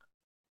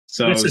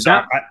 So this is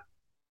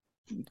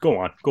go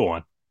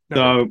on.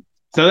 No.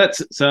 Let's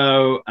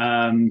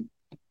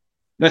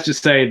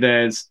just say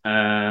there's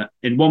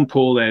in one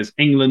pool there's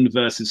England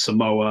versus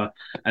Samoa,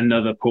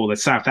 another pool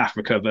there's South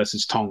Africa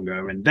versus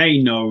Tonga, and they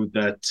know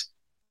that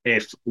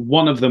if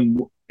one of them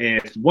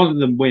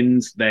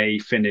wins, they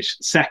finish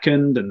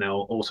second and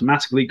they'll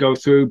automatically go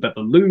through. But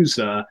the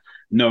loser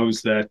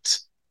knows that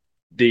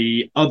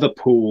the other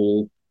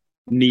pool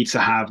needs to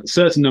have a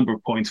certain number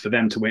of points for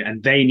them to win,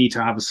 and they need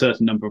to have a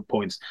certain number of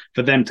points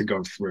for them to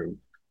go through.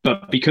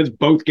 But because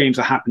both games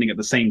are happening at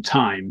the same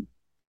time,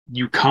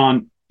 you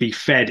can't be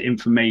fed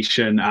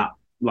information at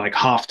like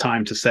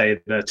halftime to say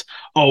that,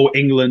 oh,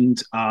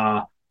 England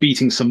are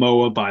beating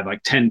Samoa by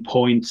like 10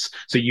 points,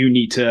 so you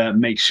need to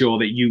make sure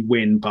that you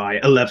win by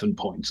 11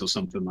 points or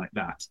something like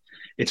that.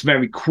 It's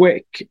very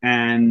quick,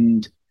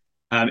 and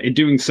in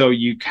doing so,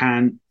 you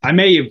can. I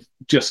may have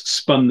just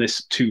spun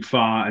this too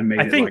far and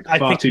made it like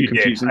far too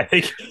confusing. I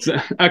think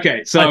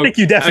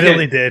you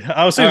definitely did.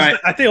 I was. Right.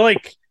 I feel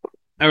like.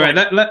 All right.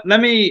 Let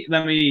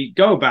me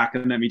go back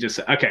and let me just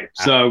say. Okay.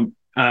 So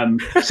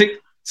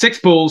six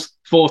pools,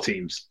 4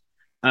 teams.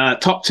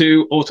 Top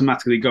 2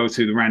 automatically go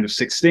to the round of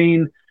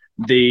 16.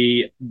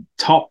 The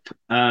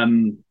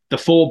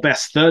 4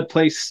 best third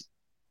place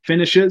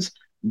finishers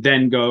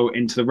then go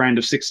into the round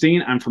of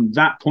 16, and from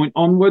that point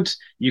onwards,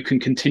 you can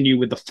continue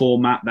with the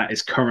format that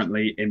is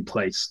currently in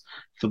place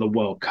for the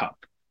World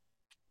Cup.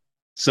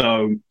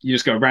 So you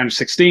just go round of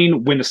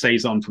 16, winner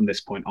stays on from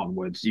this point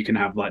onwards. You can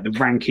have like the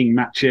ranking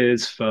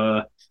matches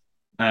for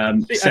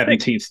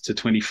 17th to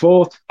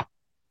 24th.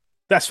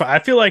 That's fine. I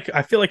feel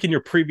like in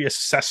your previous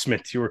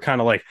assessment, you were kind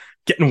of like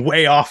getting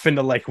way off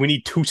into like we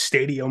need 2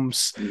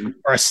 stadiums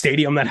or a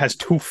stadium that has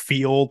 2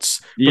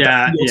 fields.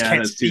 But fields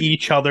can't see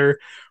each other.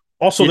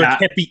 Also, there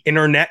can't be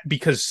internet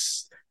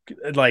because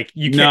like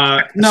you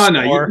can't.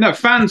 No,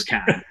 fans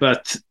can,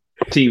 but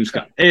teams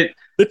can't.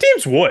 The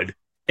teams would.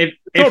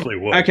 Totally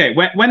would. Okay,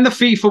 when the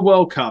FIFA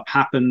World Cup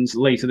happens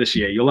later this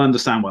year, you'll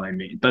understand what I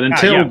mean. But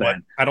until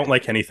then, I don't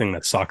like anything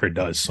that soccer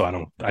does,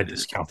 so I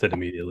discount it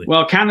immediately.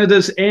 Well,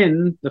 Canada's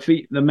in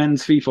the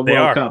men's FIFA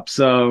World Cup,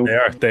 so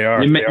they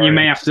are. You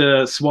may have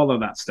to swallow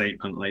that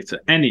statement later.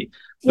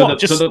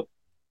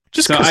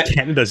 Just because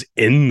Canada's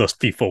in the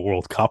FIFA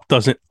World Cup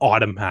doesn't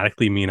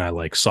automatically mean I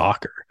like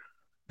soccer.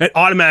 It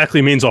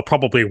automatically means I'll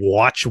probably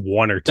watch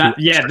 1 or 2.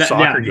 That's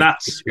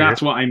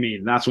what I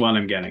mean. That's what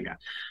I'm getting at.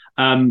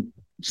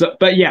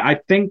 I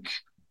think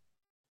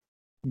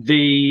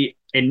the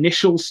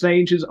initial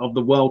stages of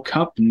the World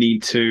Cup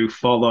need to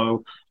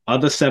follow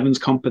other sevens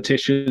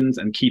competitions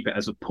and keep it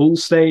as a pool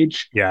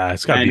stage. Yeah,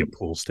 it's got to be a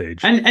pool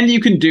stage. And you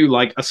can do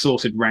like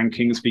assorted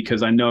rankings,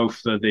 because I know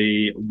for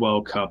the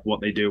World Cup,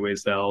 what they do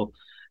is they'll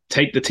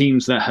take the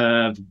teams that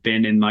have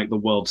been in like the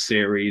World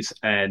Series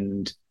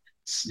and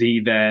see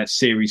their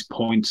series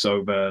points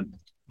over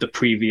the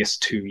previous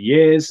 2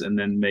 years, and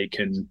then they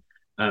can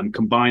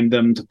combine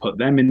them to put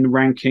them in the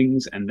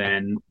rankings. And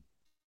then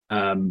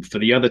for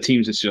the other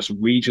teams, it's just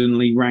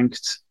regionally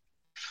ranked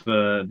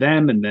for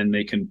them, and then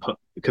they can put,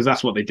 because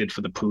that's what they did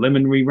for the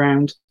preliminary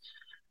round.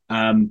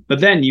 But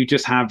then you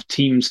just have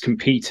teams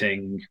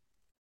competing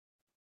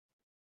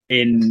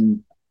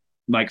in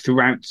like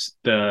throughout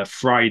the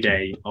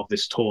Friday of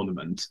this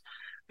tournament.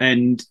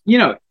 And,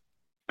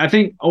 I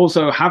think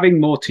also having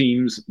more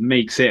teams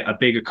makes it a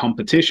bigger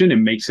competition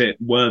and makes it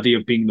worthy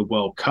of being the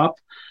World Cup.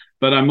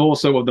 But I'm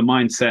also of the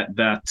mindset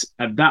that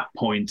at that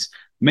point,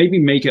 maybe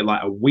make it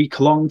like a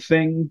week-long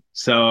thing.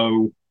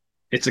 So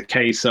it's a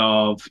case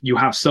of you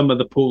have some of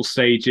the pool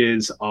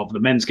stages of the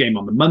men's game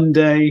on the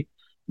Monday,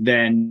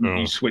 then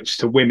you switch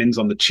to women's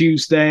on the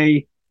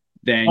Tuesday,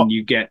 then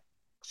you get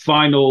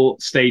final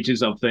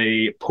stages of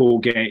the pool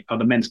game of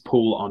the men's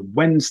pool on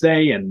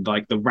Wednesday and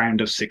like the round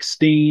of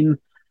 16.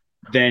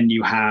 Then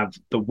you have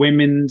the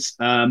women's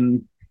 5th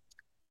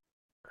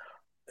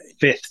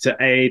to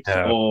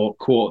 8th or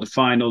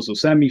quarterfinals or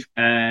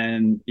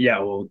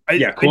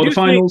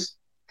quarterfinals.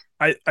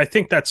 I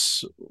think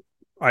that's,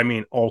 I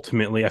mean,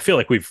 ultimately, I feel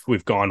like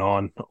we've gone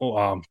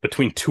on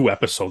between 2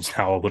 episodes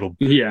now a little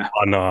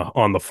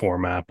on the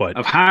format, but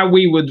of how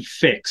we would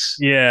fix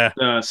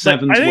sevens.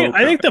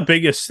 I think the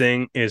biggest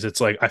thing is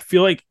it's like I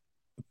feel like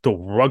the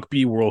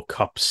Rugby World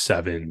Cup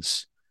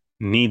sevens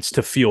needs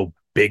to feel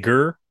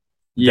bigger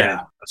than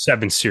a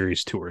 7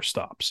 series tour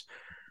stops,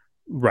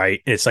 right?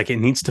 It's like it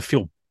needs to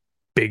feel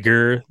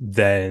bigger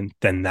than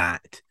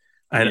that,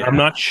 and I'm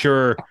not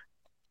sure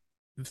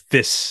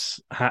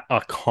this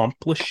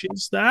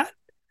accomplishes that.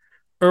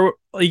 Or,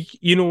 like,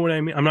 you know what I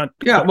mean? I'm not.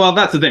 Yeah, well,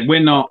 that's the thing.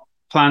 We're not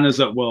planners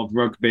at World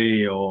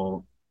Rugby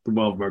or the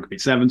World Rugby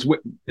Sevens.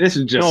 This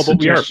is just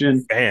suggestion.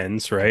 We are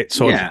fans, right?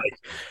 So, it's like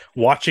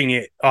watching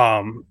it,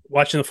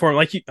 watching the forum.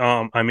 Like,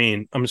 I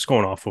mean, I'm just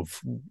going off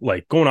of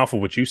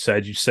what you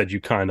said. You said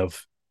you kind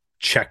of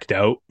checked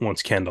out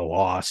once Canada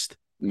lost,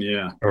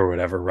 or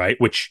whatever, right?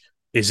 Which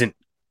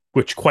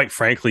quite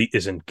frankly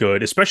isn't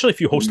good, especially if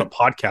you host a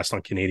podcast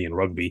on Canadian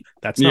rugby.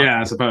 That's not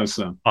I suppose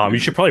so. You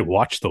should probably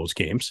watch those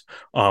games.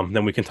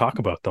 Then we can talk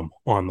about them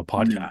on the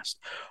podcast.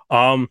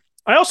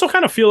 I also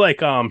kind of feel like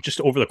just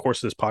over the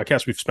course of this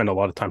podcast, we've spent a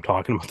lot of time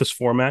talking about this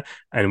format,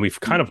 and we've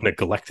kind of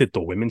neglected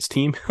the women's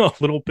team a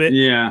little bit.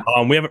 Yeah.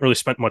 We haven't really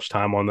spent much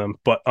time on them,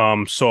 but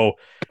so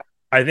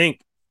I think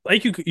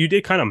like you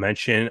did kind of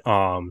mention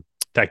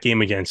that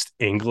game against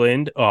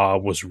England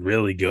was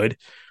really good.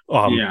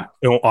 Yeah.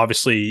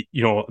 Obviously,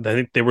 I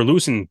think they were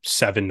losing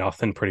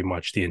 7-0 pretty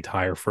much the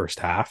entire first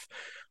half.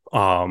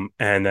 And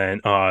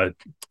then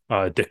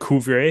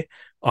Decouvre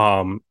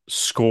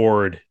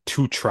scored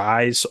 2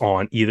 tries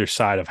on either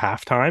side of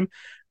halftime,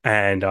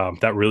 and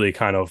that really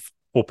kind of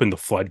opened the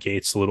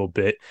floodgates a little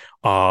bit.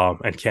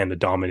 And Canada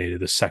dominated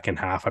the second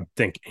half. I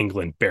think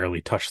England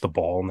barely touched the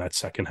ball in that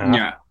second half.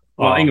 Yeah.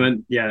 Well,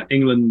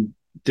 England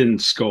didn't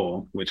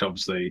score, which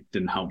obviously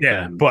didn't help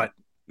them. But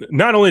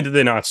not only did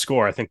they not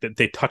score, I think that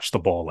they touched the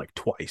ball like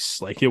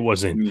twice. Like it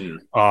wasn't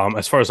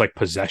as far as like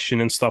possession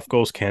and stuff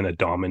goes, Canada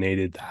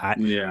dominated that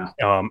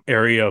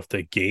area of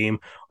the game.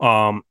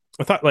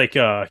 I thought like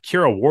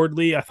Kira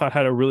Wardley, I thought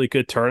had a really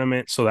good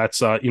tournament. So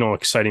that's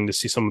exciting to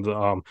see some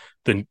of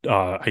the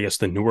I guess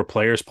the newer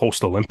players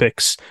post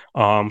Olympics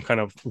kind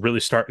of really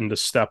starting to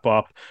step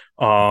up.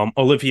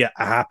 Olivia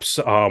Apps,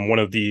 one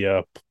of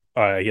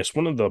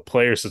the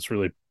players that's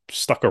really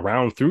stuck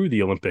around through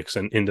the Olympics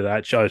and into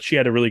that. She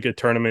had a really good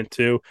tournament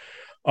too.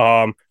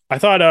 I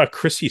thought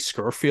Chrissy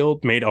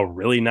Scurfield made a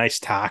really nice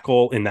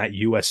tackle in that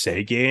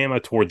USA game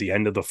toward the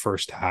end of the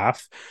first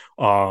half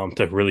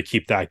to really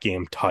keep that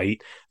game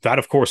tight. That,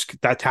 of course,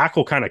 that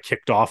tackle kind of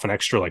kicked off an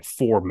extra like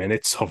 4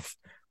 minutes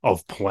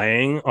of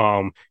playing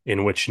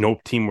in which no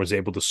team was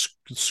able to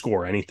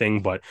score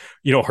anything. But,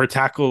 her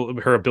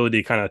tackle, her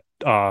ability to kind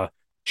of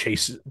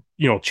chase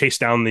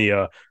down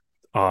the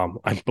I'm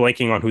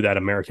blanking on who that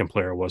American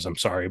player was. I'm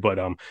sorry, but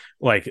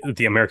like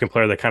the American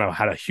player that kind of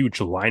had a huge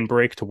line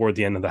break toward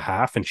the end of the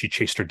half, and she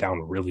chased her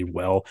down really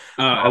well.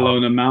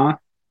 Alona Ma?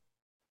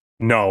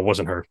 No, it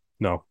wasn't her.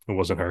 No, it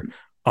wasn't her.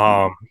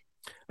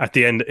 At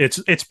the end,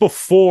 it's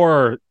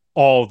before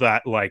all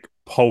that like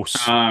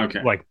post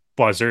like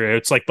buzzer.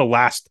 It's like the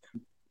last.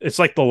 It's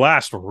like the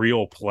last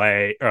real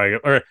play,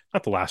 or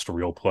not the last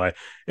real play.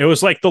 It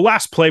was like the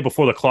last play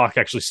before the clock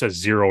actually says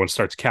 0 and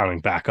starts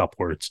counting back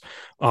upwards.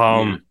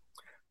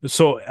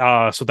 So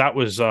that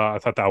was I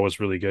thought that was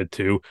really good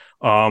too.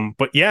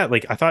 But yeah,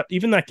 like I thought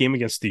even that game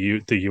against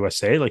the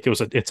USA, like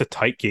it's a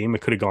tight game.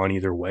 It could have gone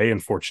either way.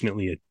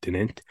 Unfortunately, it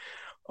didn't.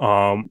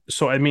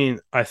 So I mean,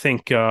 I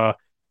think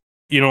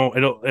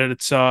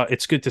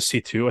it's good to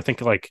see too. I think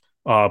like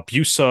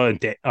Busa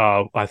and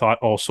I thought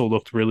also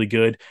looked really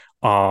good.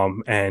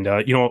 And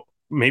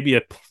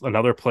maybe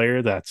another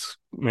player that's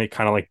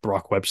kind of like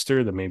Brock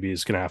Webster that maybe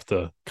is going to have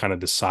to kind of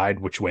decide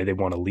which way they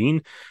want to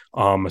lean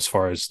as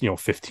far as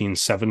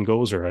 15-7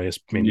 goes, or I guess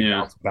maybe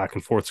back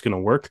and forth is going to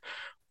work.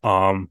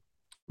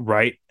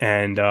 Right.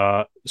 And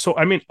so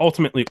I mean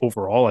ultimately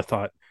overall I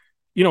thought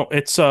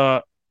it's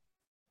I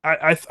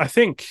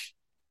think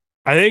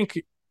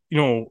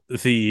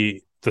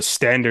the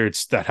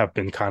standards that have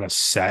been kind of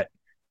set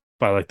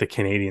by like the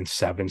Canadian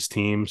Sevens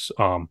teams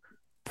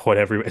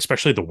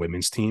especially the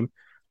women's team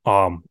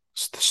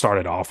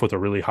started off with a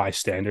really high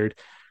standard,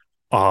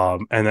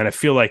 and then I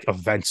feel like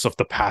events of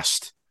the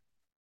past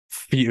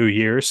few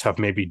years have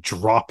maybe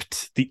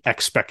dropped the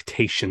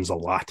expectations a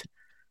lot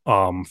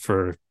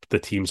for the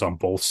teams on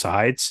both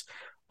sides.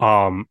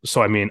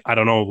 So I mean I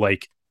don't know,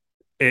 like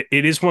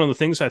it is one of the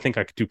things I think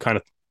I could do kind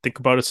of think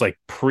about. It's like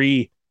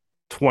pre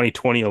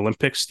 2020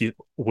 Olympics,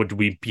 would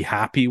we be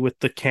happy with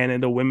the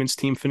Canada women's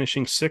team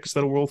finishing 6th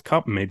at a World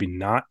Cup? Maybe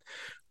not.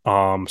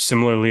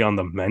 Similarly on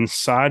the men's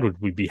side, would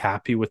we be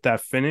happy with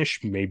that finish?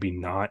 Maybe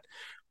not.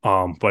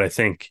 But I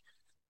think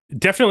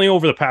definitely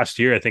over the past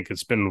year, I think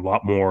it's been a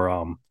lot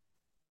more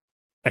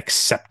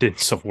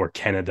acceptance of where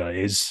Canada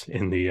is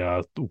in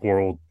the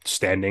world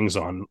standings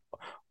on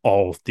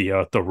all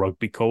the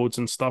rugby codes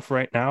and stuff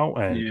right now.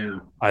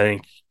 And I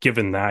think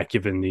given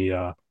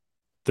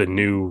the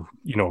new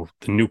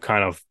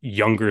kind of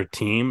younger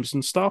teams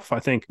and stuff, I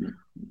think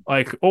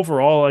like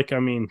overall, like I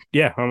mean,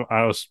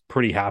 I was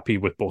pretty happy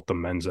with both the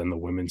men's and the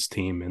women's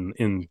team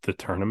in the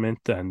tournament,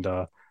 and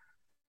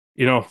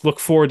look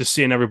forward to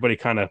seeing everybody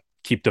kind of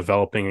keep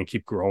developing and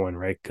keep growing,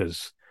 right?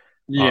 Because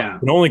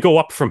can only go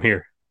up from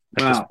here.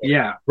 Well,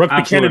 Rugby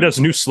absolutely. Canada's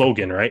new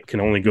slogan, right? Can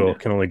only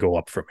go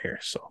up from here.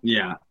 So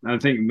I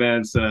think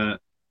there's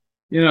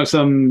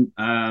some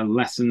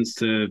lessons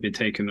to be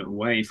taken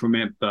away from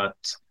it, but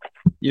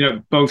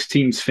both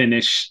teams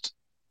finished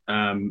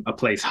a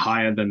place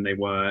higher than they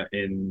were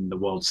in the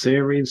World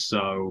Series,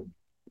 so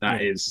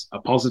that is a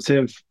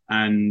positive.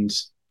 And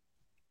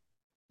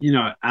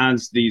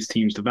as these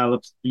teams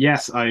develop,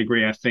 yes, I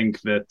agree. I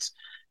think that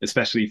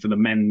especially for the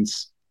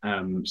men's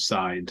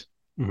side,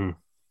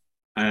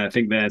 I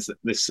think there's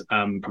this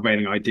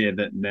prevailing idea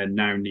that there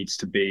now needs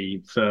to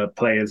be, for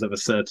players of a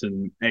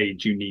certain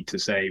age, you need to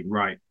say,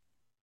 right,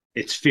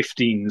 it's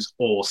 15s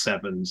or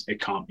 7s.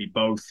 It can't be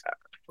both.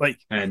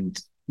 And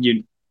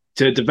you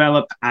to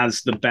develop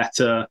as the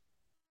better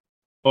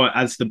or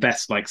as the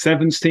best like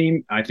 7s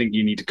team, I think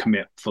you need to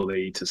commit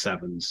fully to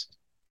 7s.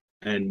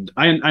 And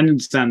I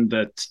understand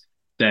that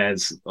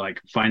there's like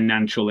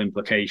financial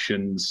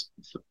implications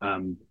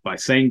by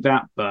saying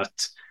that,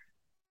 but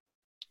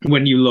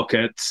when you look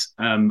at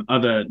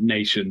other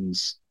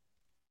nations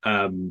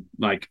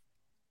like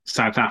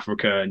South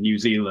Africa, New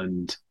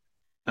Zealand,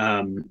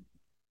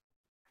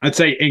 I'd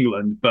say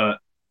England, but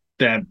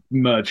they're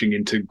merging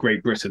into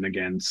Great Britain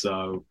again.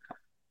 So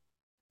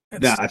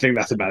I think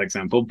that's a bad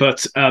example.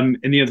 But in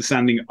the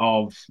understanding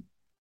of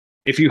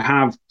if you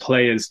have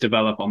players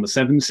develop on the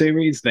 7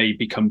 series, they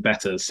become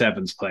better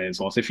sevens players.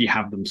 Whilst if you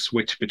have them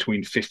switch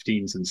between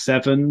 15s and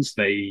sevens,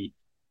 they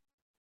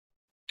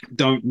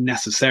don't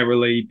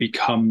necessarily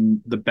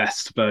become the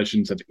best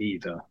versions of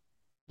either.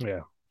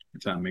 Yeah.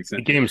 If that makes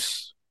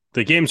sense.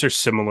 The games are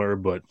similar,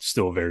 but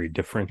still very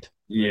different.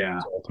 Yeah.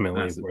 That's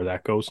ultimately where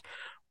that goes.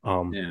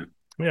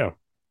 Yeah.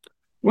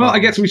 Well, I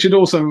guess we should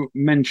also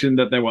mention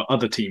that there were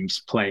other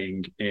teams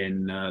playing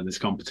in this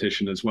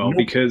competition as well,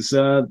 because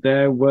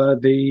there were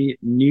the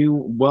new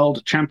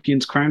world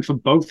champions crowned for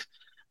both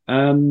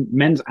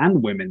men's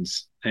and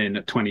women's in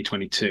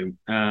 2022.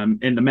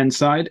 In the men's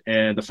side,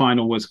 the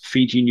final was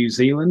Fiji, New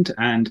Zealand,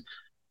 and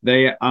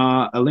they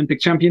are Olympic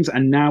champions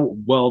and now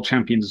world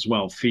champions as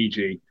well.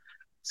 Fiji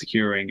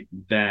securing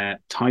their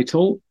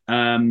title.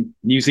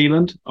 New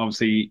Zealand,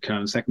 obviously,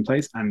 current second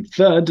place. And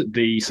third,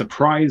 the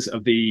surprise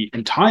of the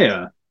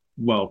entire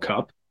World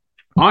Cup,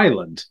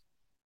 Ireland,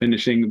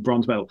 finishing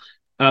bronze medal.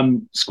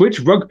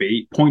 Squidge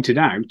Rugby pointed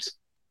out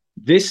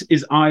this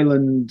is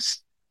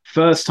Ireland's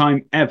first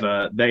time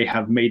ever they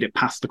have made it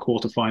past the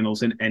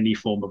quarterfinals in any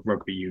form of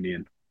rugby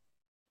union.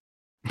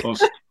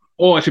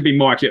 Or it should be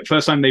more accurate,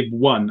 first time they've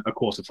won a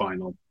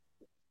quarterfinal.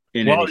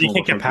 Well, you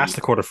can't get past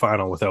the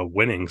quarterfinal without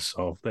winning,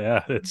 so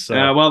yeah, it's.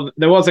 Well,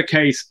 there was a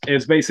case.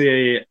 It's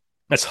basically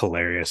that's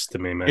hilarious to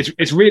me, man.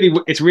 It's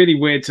really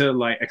weird to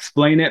like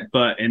explain it,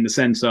 but in the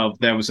sense of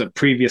there was a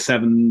previous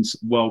Sevens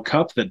World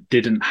Cup that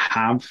didn't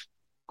have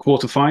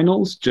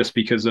quarterfinals just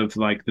because of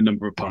like the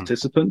number of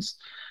participants.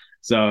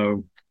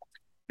 So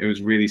it was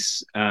really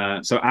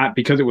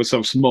because it was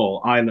so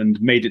small,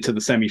 Ireland made it to the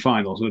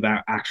semi-finals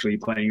without actually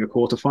playing a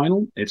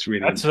quarterfinal. It's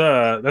really that's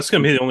going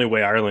to be the only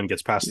way Ireland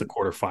gets past the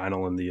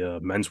quarterfinal in the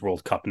Men's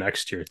World Cup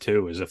next year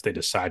too, is if they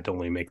decide to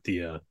only make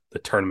the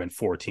tournament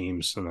 4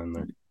 teams and then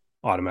they're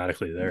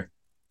automatically there.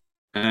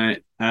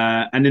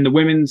 And in the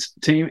women's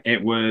team,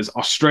 it was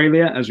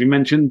Australia, as we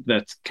mentioned,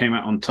 that came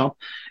out on top.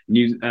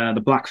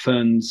 The Black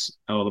Ferns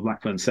or the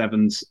Black Fern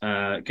Sevens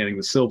getting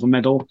the silver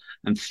medal,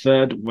 and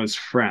third was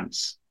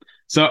France.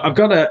 So I've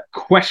got a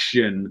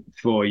question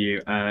for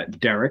you,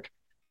 Derek,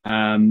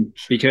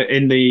 because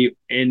in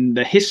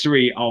the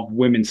history of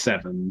women's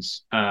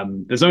sevens,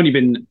 there's only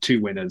been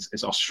 2 winners: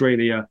 it's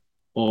Australia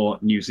or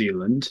New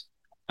Zealand.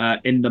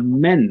 In the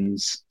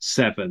men's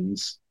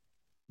sevens,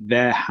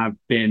 there have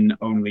been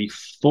only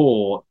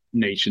 4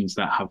 nations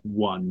that have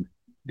won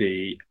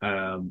the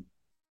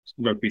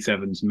Rugby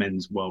Sevens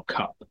Men's World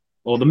Cup,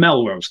 or the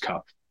Melrose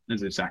Cup,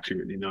 as it's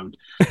actually really known.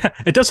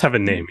 It does have a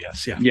name,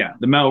 yes, yeah. Yeah,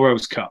 the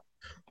Melrose Cup.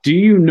 Do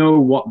you know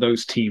what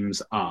those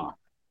teams are?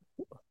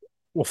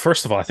 Well,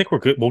 first of all, I think we're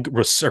good.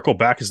 We'll circle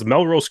back. Is the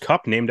Melrose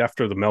Cup named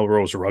after the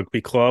Melrose Rugby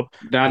Club?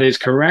 That is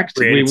correct.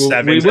 We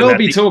will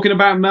be talking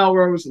about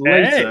Melrose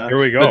later. Hey, here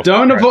we go. But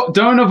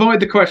don't avoid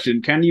the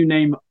question. Can you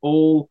name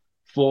all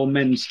 4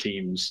 men's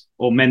teams,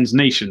 or men's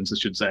nations, I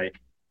should say,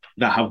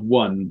 that have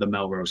won the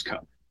Melrose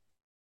Cup?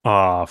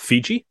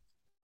 Fiji.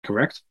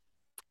 Correct.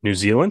 New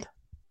Zealand.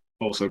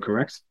 Also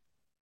correct.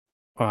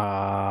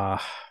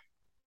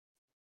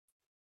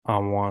 I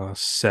want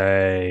to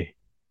say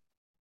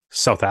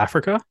South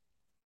Africa.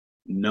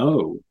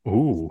 No.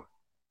 Ooh.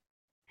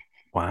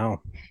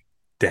 Wow.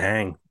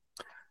 Dang.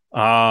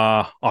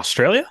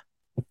 Australia?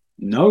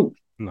 No.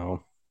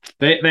 No.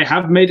 They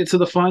have made it to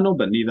the final,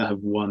 but neither have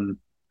won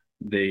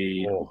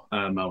the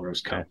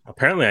Melrose Cup. Okay.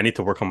 Apparently I need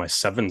to work on my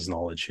sevens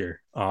knowledge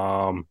here.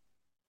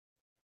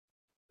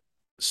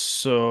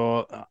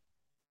 So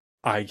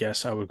I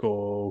guess I would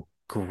go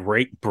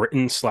Great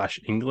Britain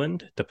 /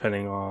 England,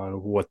 depending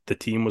on what the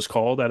team was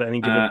called at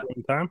any given point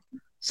in time.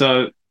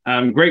 So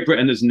Great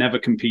Britain has never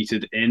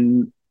competed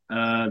in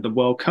the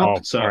World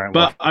Cup.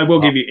 But I will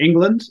give you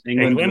England.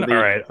 England,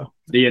 all right.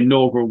 The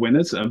inaugural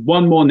winners.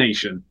 One more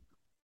nation.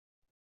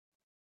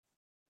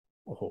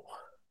 Oh.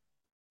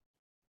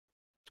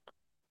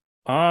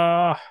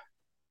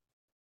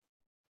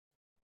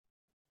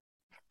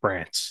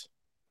 France.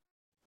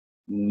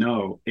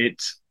 No,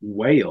 it's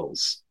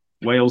Wales.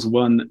 Wales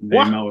won the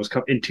Melrose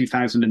Cup in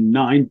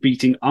 2009,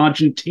 beating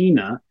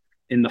Argentina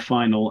in the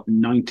final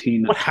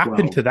 19-12. What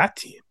happened to that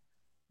team?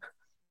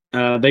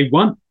 They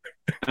won.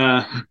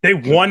 They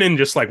won and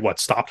just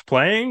stopped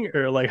playing,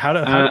 or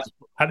how?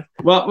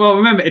 Well,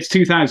 remember it's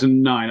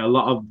 2009. A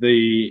lot of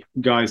the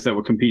guys that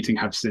were competing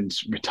have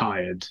since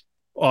retired.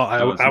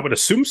 Well, I would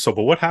assume so,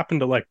 but what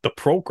happened to the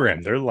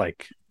program? They're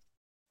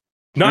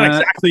not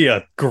exactly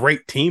a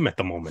great team at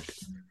the moment.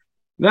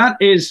 That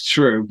is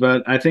true,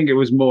 but I think it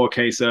was more a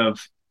case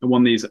of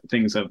one of these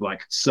things of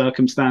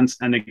circumstance.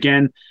 And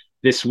again,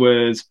 this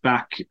was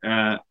back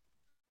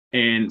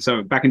in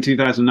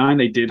 2009,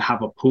 they did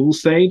have a pool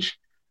stage,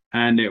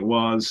 and it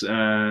was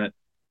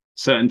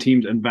certain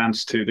teams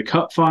advanced to the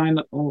cup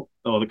final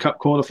or the cup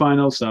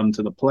quarterfinal, some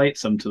to the plate,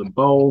 some to the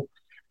bowl.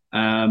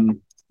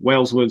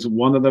 Wales was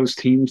one of those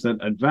teams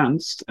that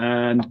advanced,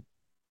 and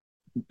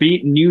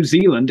beat New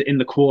Zealand in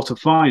the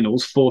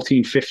quarterfinals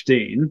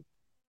 14-15,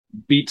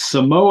 beat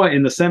Samoa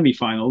in the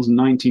semifinals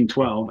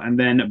 19-12, and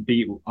then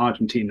beat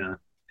Argentina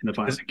in the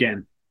finals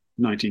again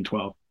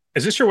 19-12.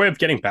 Is this your way of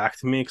getting back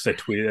to me? Because I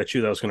tweeted at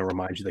you that I was going to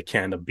remind you that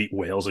Canada beat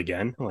Wales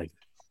again. Like,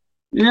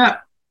 yeah,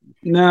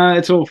 no,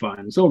 it's all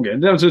fine. It's all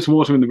good. That was just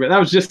water in the. That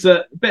was just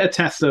a bit of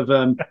test of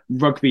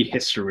rugby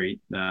history.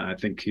 I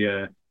think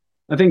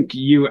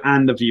you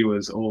and the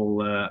viewers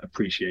all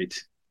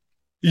appreciate.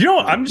 You know,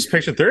 I'm just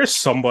picturing there is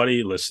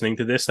somebody listening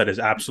to this that is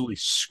absolutely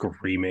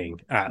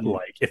screaming at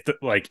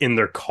like in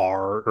their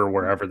car or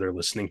wherever they're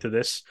listening to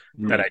this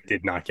that I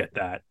did not get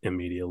that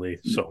immediately.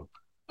 So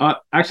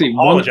actually,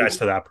 apologize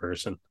to that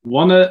person.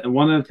 One of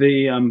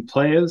the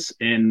players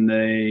in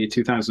the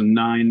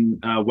 2009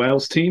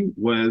 Wales team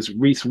was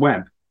Rhys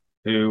Webb,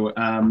 who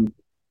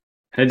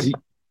has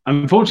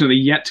unfortunately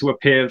yet to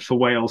appear for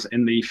Wales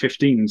in the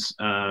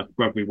 15s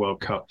Rugby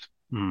World Cup.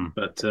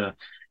 But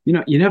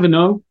you never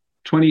know.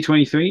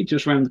 2023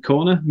 just around the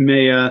corner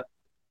may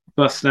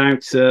bust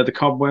out the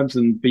cobwebs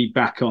and be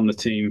back on the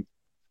team,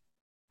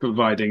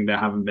 providing there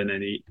haven't been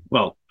any.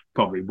 Well,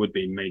 probably would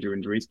be major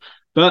injuries,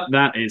 but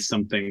that is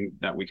something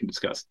that we can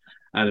discuss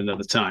at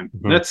another time.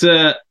 Let's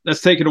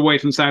take it away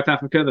from South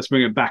Africa. Let's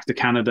bring it back to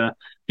Canada,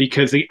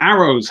 because the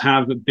Arrows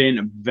have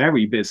been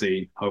very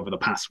busy over the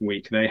past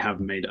week. They have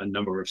made a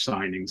number of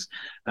signings,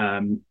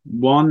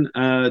 one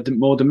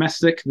more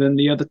domestic than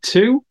the other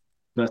two,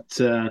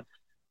 but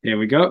here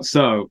we go.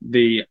 So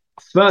the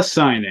first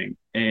signing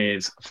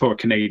is for a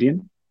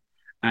Canadian,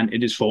 and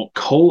it is for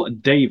Cole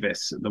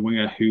Davis, the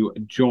winger who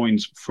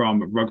joins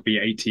from Rugby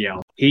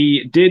ATL.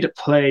 He did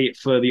play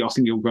for the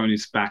Austin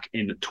Gilgronis back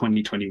in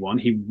 2021.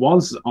 He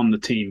was on the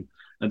team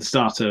at the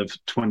start of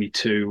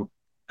 22,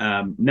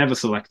 never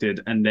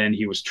selected, and then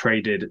he was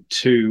traded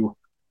to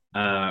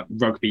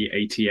Rugby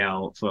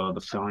ATL for the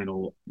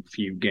final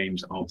few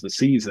games of the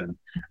season.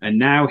 And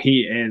now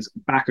he is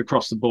back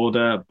across the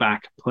border,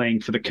 back playing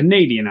for the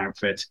Canadian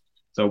outfit.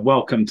 So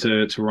welcome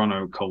to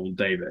Toronto, Cole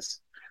Davis.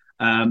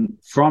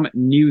 From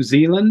New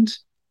Zealand,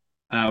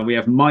 we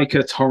have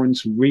Micah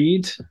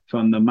Torrance-Reid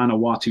from the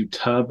Manawatu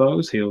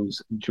Turbos. He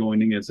was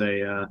joining as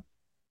a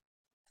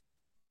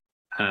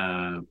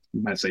I'd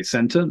say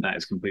center. That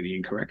is completely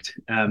incorrect.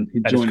 That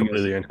is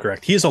completely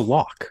incorrect. He is a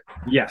lock.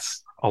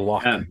 Yes. A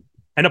lock.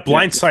 And a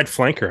blindside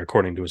flanker,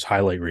 according to his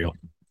highlight reel.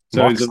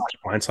 So he's a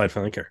blindside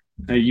flanker.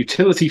 A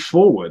utility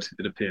forward,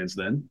 it appears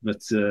then.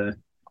 But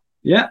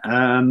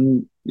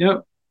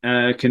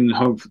can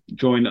hope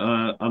join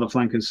other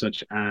flankers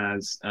such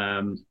as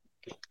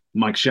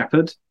Mike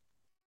Shepherd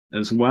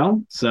as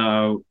well.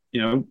 So,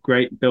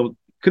 great build.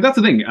 Because that's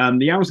the thing.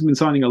 The Arrows have been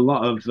signing a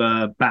lot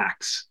of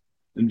backs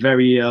and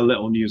very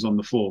little news on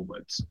the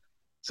forwards.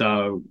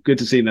 So good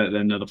to see that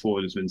another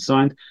forward has been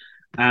signed.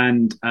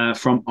 And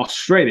from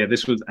Australia,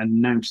 this was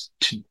announced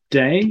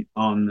today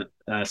on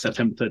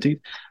September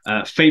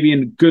 13th.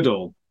 Fabian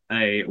Goodall,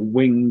 a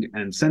wing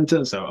and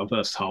centre, so a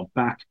versatile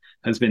back,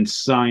 has been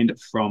signed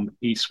from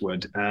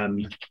Eastwood.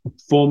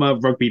 Former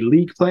rugby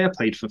league player,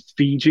 played for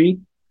Fiji,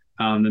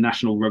 the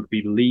National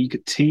Rugby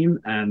League team,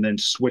 and then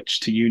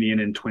switched to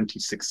Union in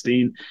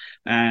 2016.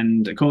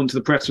 And according to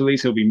the press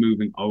release, he'll be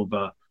moving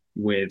over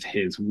with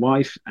his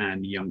wife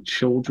and young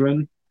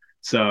children.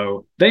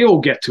 So they all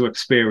get to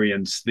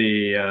experience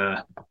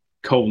the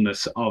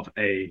coldness of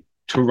a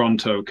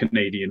Toronto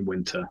Canadian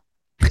winter.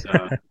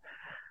 So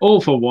all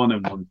for one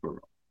and one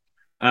for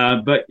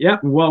all. But yeah,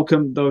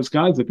 welcome those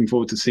guys. Looking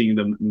forward to seeing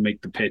them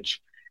make the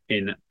pitch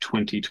in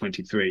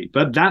 2023.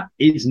 But that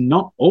is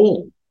not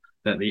all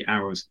that the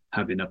Arrows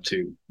have been up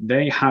to.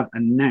 They have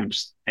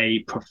announced a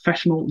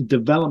professional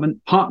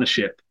development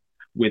partnership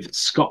with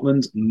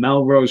Scotland's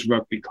Melrose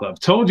Rugby Club.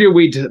 Told you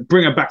we'd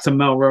bring it back to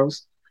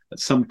Melrose at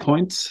some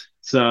point.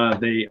 So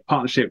the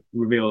partnership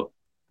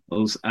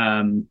features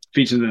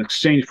an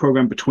exchange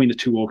program between the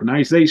two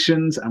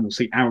organisations, and will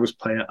see Arrows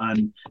player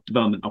and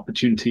development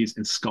opportunities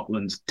in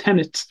Scotland's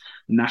Tennis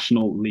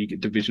National League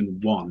Division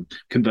 1.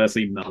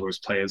 Conversely, Melrose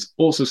players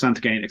also stand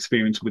to gain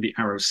experience with the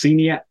Arrows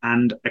senior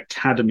and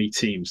academy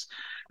teams.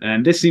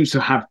 And this seems to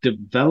have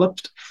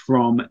developed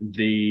from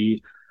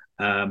the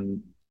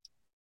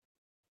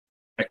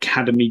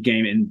academy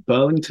game in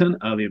Burlington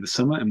earlier this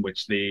summer, in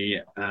which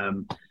the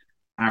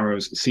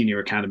Arrows Senior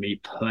Academy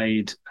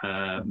played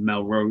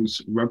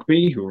Melrose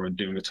Rugby, who were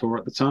doing a tour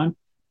at the time.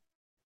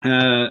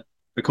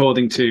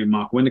 According to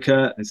Mark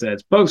Winokur, it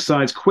says both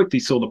sides quickly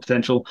saw the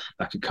potential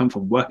that could come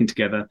from working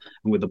together,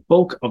 and with the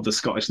bulk of the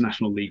Scottish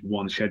National League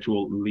One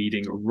schedule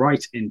leading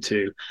right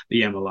into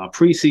the MLR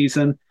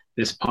preseason,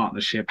 this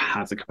partnership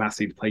has the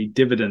capacity to pay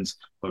dividends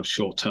both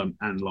short-term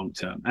and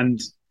long-term.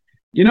 And,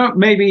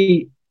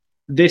 maybe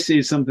this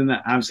is something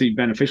that absolutely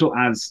beneficial,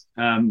 as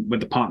with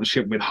the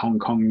partnership with Hong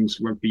Kong's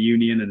Rugby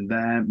Union and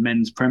their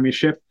men's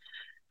premiership.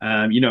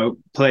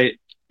 Play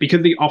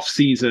because the off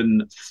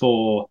season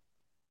for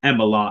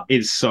MLR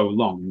is so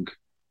long.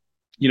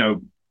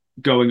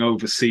 Going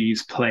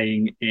overseas,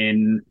 playing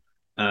in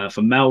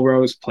for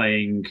Melrose,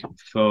 playing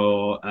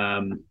for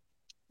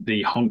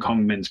the Hong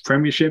Kong Men's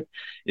Premiership.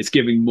 It's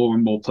giving more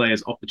and more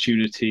players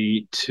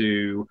opportunity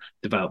to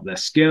develop their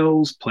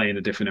skills, play in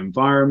a different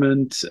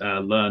environment,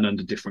 learn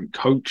under different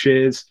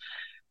coaches.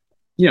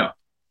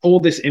 All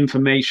this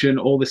information,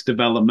 all this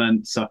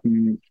development,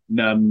 something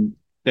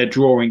they're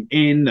drawing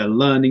in, they're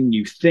learning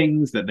new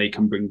things that they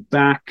can bring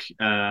back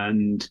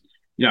and,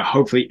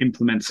 hopefully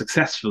implement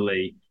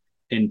successfully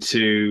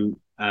into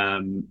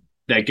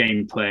their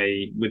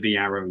gameplay with the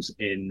Arrows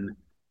in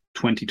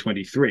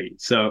 2023.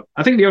 So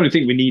I think the only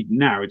thing we need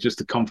now is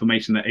just a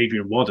confirmation that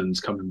Adrian Wadden's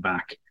coming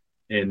back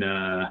in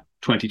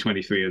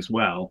 2023 as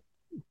well.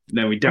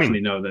 Then we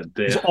definitely know that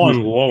he's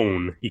on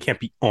loan. You can't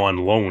be on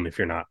loan if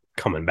you're not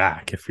coming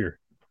back. If you're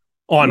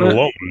on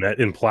loan,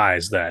 that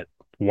implies that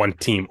one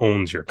team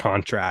owns your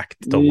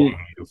contract to loan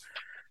you.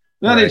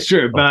 That is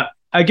true, but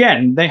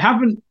again, they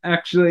haven't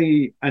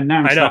actually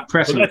announced that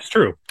press release. That's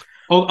true.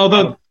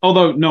 Although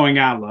knowing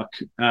our luck,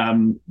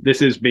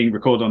 this is being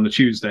recorded on the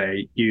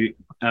Tuesday.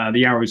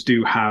 The Arrows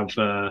do have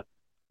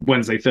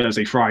Wednesday,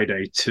 Thursday,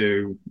 Friday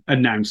to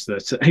announce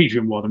that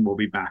Adrian Wadden will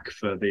be back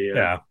for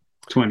the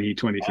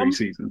 2023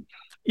 season.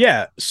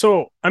 Yeah,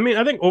 so I mean,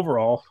 I think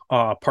overall,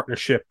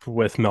 partnership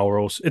with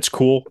Melrose, it's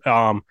cool.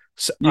 I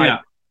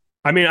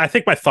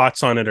think my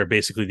thoughts on it are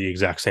basically the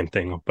exact same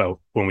thing about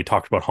when we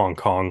talked about Hong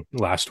Kong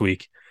last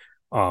week.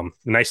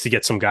 Nice to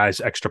get some guys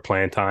extra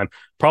playing time.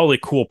 Probably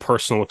cool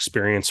personal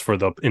experience for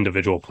the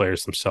individual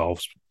players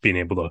themselves, being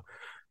able to,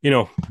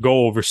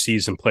 go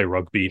overseas and play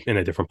rugby in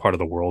a different part of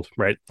the world,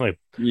 right?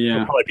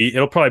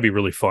 It'll probably be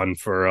really fun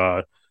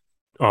for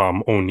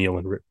O'Neill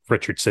and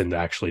Richardson to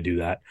actually do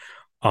that.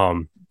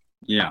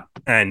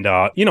 And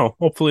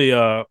hopefully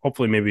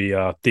maybe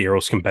the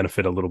Arrows can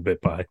benefit a little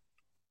bit by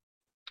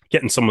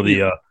getting some of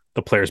the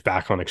players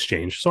back on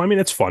exchange. So I mean,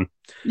 it's fun.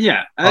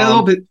 Yeah,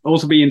 it'll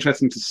also be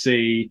interesting to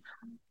see.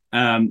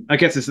 I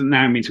guess this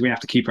now means we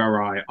have to keep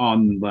our eye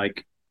on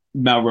like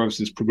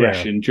Melrose's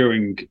progression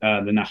during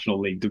the National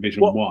League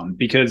Division 1,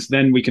 because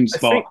then we can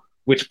spot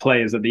which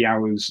players that the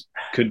Arrows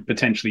could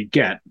potentially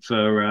get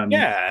for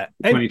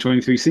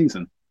 2023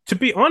 season. To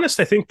be honest,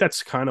 I think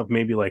that's kind of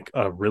maybe like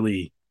a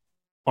really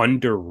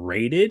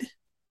underrated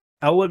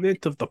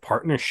element of the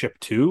partnership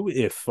too.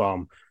 If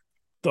all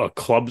the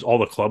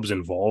clubs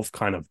involved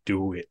kind of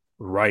do it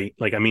right.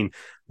 Like, I mean,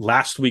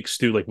 last week,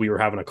 Stu, like we were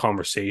having a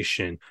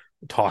conversation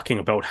talking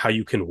about how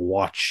you can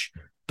watch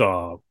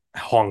the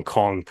Hong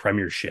Kong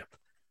Premiership,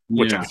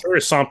 which I'm sure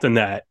is something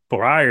that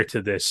prior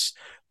to this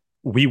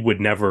we would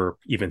never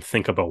even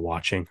think about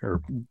watching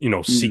or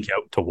seek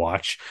out to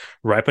watch,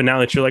 right? But now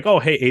that you're like, oh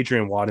hey,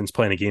 Adrian Wadden's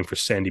playing a game for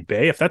Sandy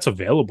Bay, if that's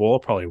available, I'll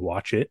probably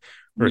watch it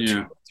or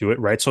do it,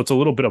 right? So it's a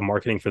little bit of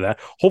marketing for that.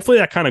 Hopefully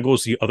that kind of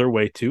goes the other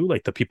way too,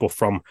 like the people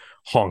from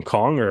Hong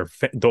Kong or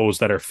those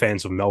that are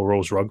fans of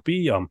Melrose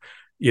Rugby,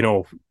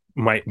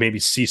 might maybe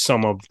see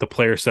some of the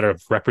players that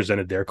have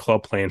represented their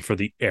club playing for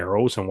the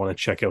Arrows and want to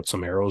check out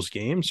some Arrows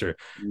games or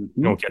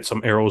get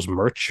some Arrows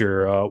merch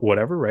or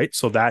whatever, right?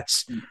 So I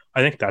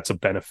think that's a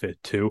benefit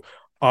too.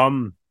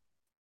 The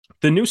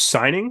new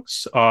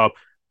signings, I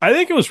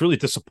think it was really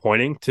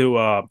disappointing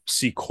to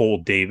see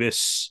Cole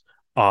Davis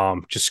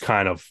just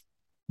kind of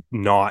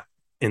not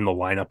in the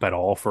lineup at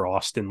all for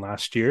Austin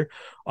last year.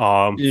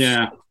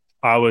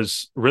 I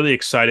was really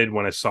excited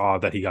when I saw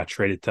that he got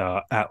traded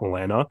to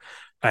Atlanta.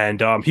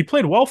 And he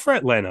played well for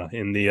Atlanta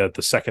in the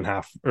second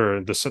half,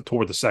 or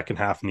toward the second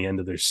half and the end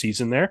of their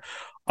season there.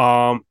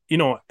 Kind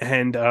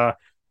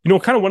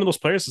of one of those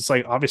players. It's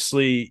like,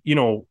 obviously,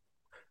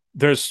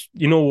 there's,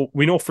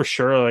 we know for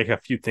sure like a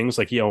few things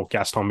like,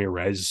 Gaston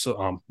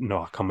Mirez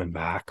not coming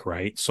back,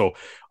 right? So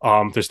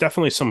there's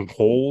definitely some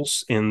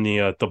holes in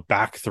the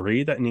back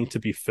three that need to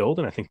be filled,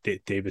 and I think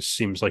Davis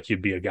seems like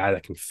you'd be a guy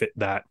that can fit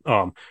that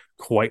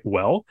quite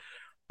well.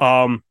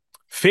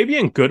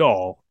 Fabian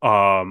Goodall,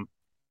 I'm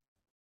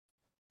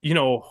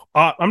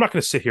not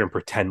going to sit here and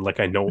pretend like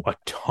I know a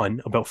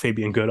ton about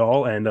Fabian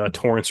Goodall and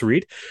Torrance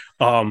Reed.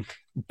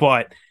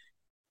 But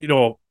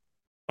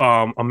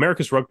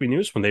America's Rugby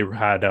News, when they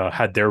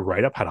had their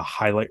write-up, had a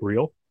highlight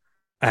reel.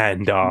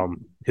 And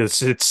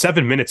it's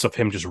 7 minutes of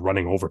him just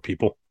running over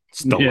people.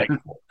 It's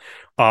delightful.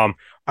 I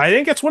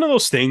think it's one of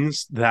those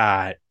things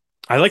that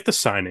I like the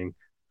signing,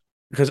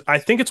 because I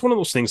think it's one of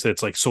those things that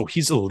it's like, so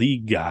he's a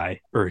league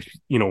guy, or,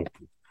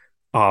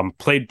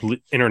 played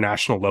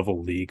international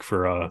level league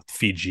for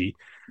Fiji,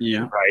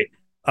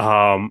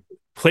 right?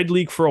 Played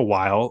league for a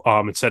while.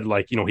 It said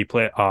like he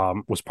played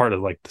was part of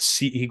like the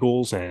Sea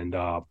Eagles and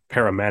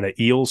Parramatta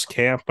Eels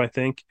camp, I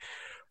think.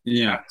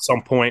 At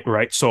some point,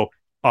 right? So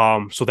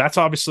that's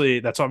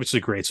obviously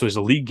great. So he's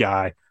a league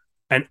guy,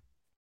 and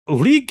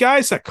league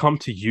guys that come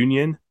to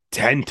Union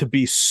tend to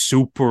be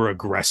super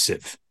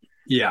aggressive.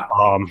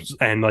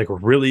 And like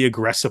really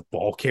aggressive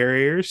ball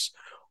carriers,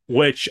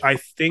 which I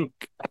think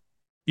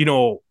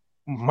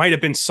might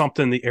have been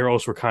something the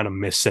Arrows were kind of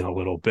missing a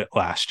little bit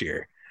last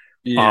year.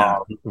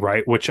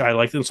 Right. Which I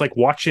liked. It's like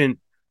watching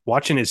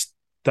his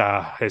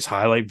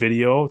highlight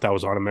video that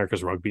was on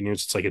America's Rugby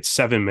News. It's like, it's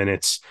 7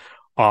 minutes.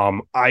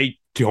 I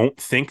don't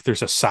think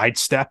there's a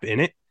sidestep in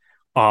it.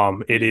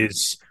 It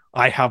is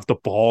I have the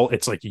ball.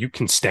 It's like, you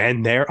can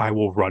stand there. I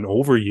will run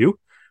over you.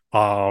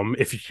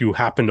 If you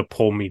happen to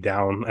pull me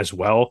down as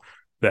well,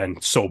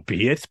 then so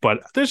be it.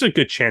 But there's a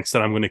good chance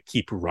that I'm going to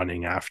keep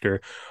running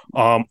after.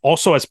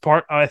 Also, as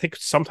part, I think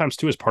sometimes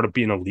too, as part of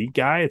being a league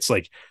guy, it's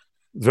like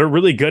they're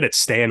really good at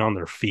staying on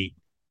their feet,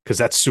 because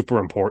that's super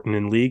important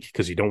in league,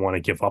 because you don't want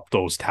to give up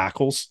those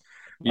tackles.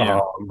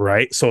 Yeah.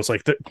 Right. So it's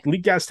like the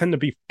league guys tend to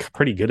be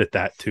pretty good at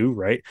that too.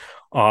 Right.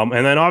 And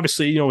then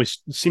obviously, he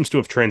seems to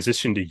have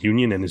transitioned to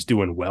Union and is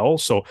doing well.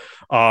 So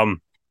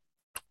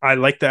I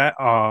like that.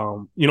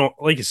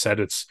 Like you said,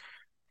 it's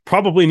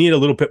probably need a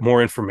little bit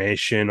more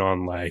information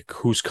on like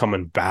who's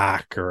coming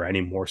back or any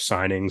more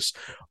signings.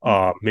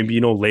 Maybe,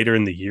 later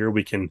in the year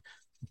we can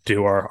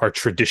do our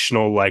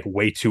traditional, like,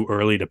 way too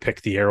early to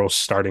pick the Arrows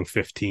starting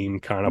 15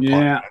 kind of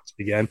podcast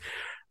again.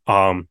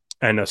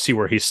 And see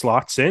where he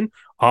slots in.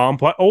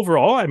 But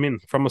overall, I mean,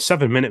 from a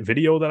 7-minute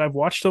video that I've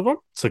watched of him,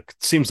 it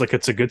seems like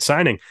it's a good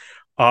signing.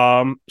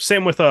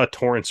 Same with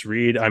Torrance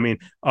Reed. I mean,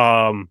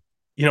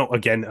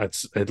 again,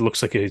 it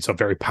looks like it's a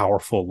very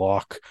powerful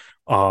lock,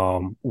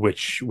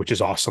 which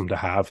is awesome to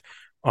have.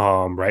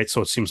 Right.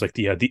 So it seems like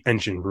the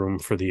engine room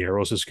for the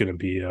Arrows is going to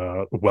be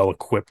well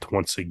equipped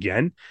once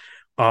again.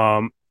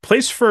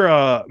 Plays for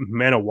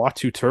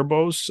Manawatu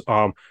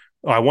Turbos.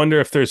 I wonder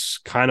if there's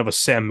kind of a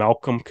Sam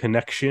Malcolm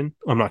connection.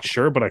 I'm not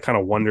sure, but I kind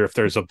of wonder if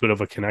there's a bit of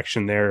a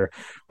connection there,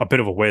 a bit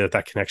of a way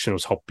that connection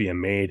was helped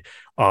being made.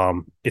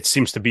 It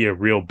seems to be a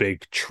real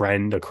big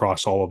trend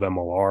across all of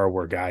MLR,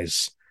 where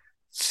guys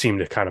seem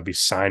to kind of be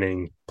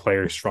signing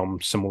players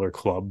from similar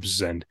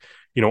clubs, and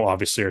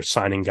obviously are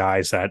signing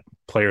guys that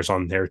players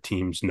on their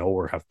teams know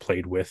or have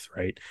played with,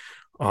 right?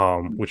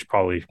 Which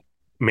probably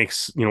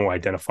makes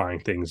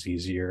identifying things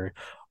easier.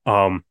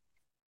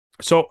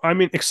 So I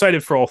mean,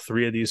 excited for all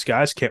three of these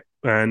guys. Can't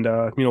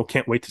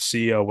wait to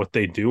see what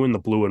they do in the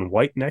blue and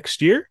white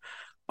next year.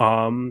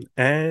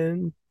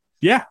 And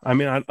yeah, I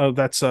mean,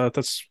 that's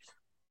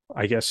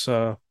I guess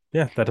that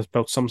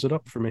about sums it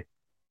up for me.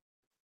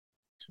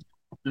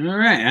 All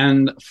right,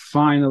 and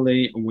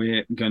finally,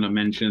 we're going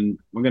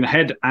to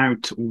head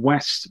out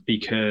west,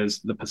 because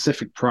the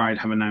Pacific Pride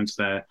have announced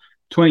their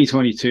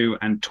 2022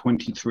 and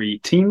 23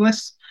 team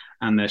lists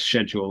and their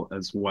schedule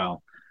as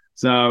well.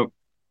 So,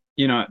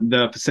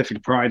 the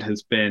Pacific Pride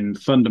has been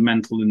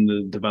fundamental in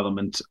the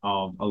development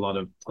of a lot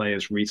of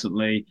players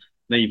recently.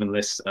 They even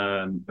list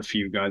a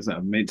few guys that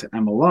have made to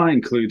MLI,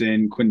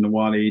 including Quinn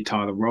Nawali,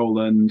 Tyler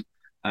Rowland,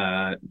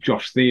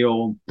 Josh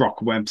Thiel,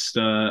 Brock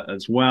Webster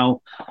as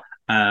well.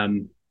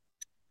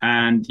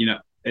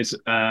 It's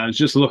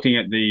just looking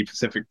at the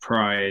Pacific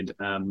Pride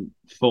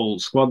full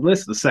squad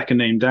list. The second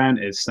name down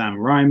is Sam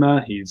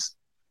Reimer. He's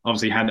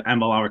obviously had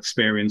MLR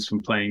experience from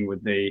playing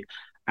with the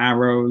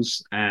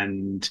Arrows,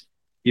 and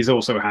he's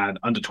also had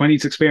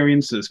under-20s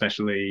experience,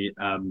 especially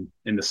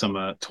in the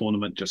summer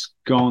tournament just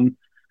gone.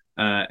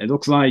 It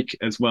looks like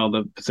as well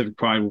the Pacific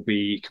Pride will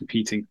be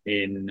competing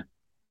in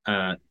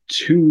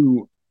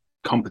 2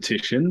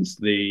 competitions,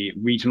 the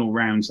regional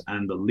rounds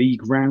and the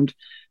league round.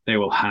 They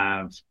will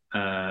have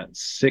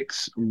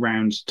 6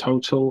 rounds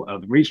total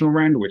of the regional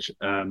round, which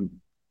are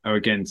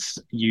against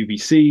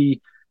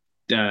UBC,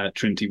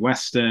 Trinity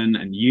Western,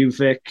 and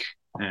UVic,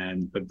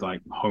 and with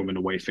like home and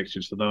away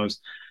fixtures for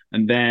those.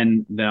 And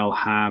then they'll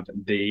have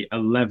the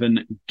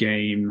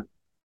 11-game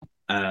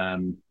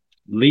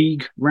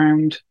league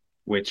round,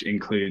 which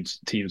includes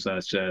teams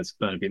such as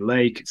Burnaby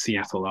Lake,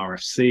 Seattle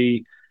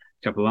RFC,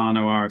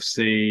 Capilano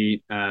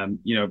RFC,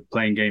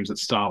 playing games at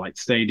Starlight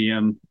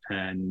Stadium,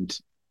 and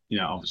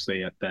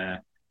obviously at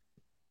their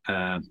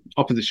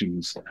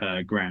opposition's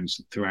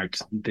grounds throughout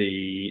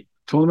the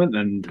tournament.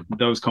 And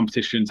those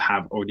competitions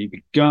have already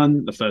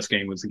begun. The first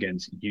game was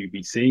against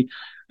UBC,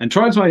 and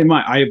try as I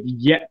might, I have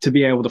yet to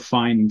be able to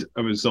find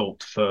a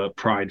result for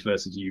Pride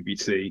versus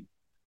UBC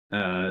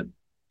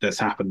that's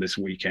happened this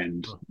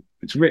weekend.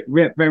 It's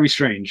very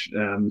strange.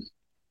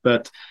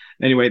 But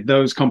anyway,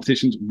 those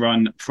competitions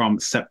run from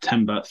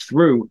September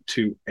through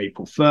to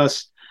April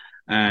 1st.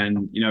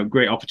 And,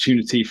 great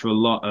opportunity for a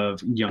lot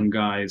of young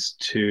guys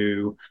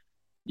to,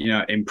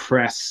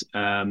 impress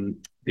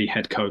the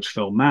head coach,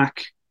 Phil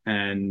Mack,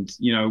 and,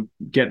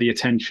 get the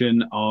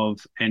attention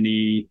of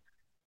any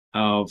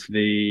of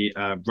the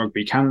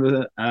Rugby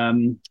Canada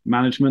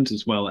management,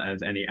 as well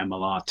as any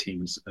MLR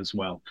teams as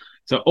well.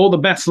 So all the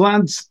best,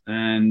 lads,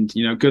 and,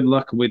 good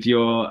luck with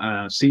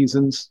your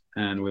seasons,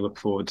 and we look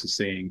forward to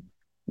seeing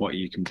what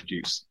you can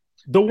produce.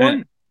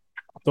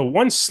 The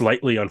one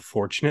slightly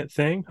unfortunate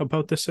thing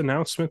about this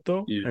announcement,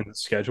 though, and the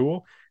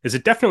schedule, is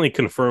it definitely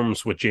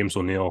confirms what James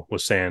O'Neill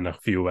was saying a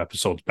few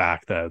episodes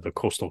back, that the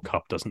Coastal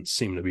Cup doesn't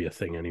seem to be a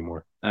thing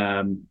anymore.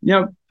 At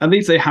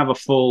least they have a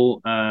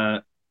full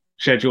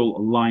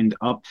schedule lined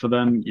up for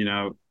them,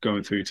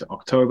 going through to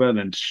October.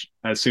 Then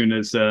as soon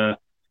as the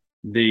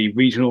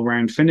regional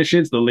round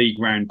finishes, the league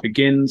round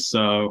begins.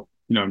 So,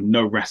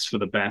 no rest for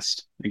the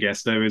best. I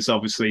guess there is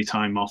obviously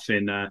time off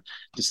in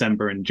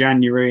December and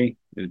January.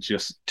 It's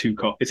just too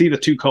cold. It's either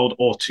too cold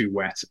or too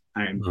wet.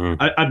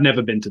 I've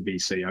never been to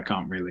BC. I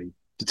can't really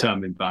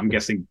determine, but I'm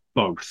guessing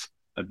both.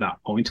 at that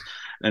point,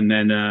 and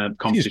then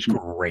competition. She's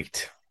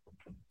great.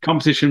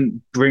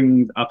 Competition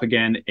brings up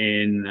again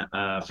in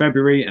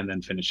February and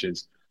then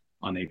finishes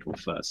on April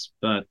 1st.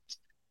 But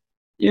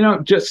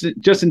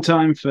just in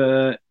time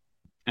for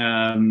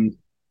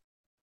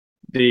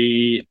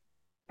the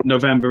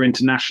November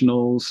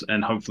internationals,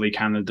 and hopefully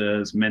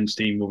Canada's men's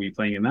team will be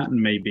playing in that, and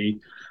maybe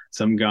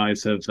some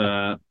guys have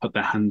put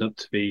their hand up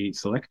to be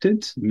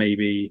selected.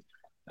 Maybe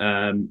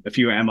a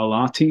few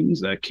MLR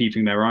teams are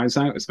keeping their eyes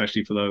out,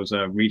 especially for those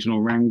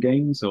regional round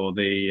games or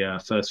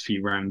the first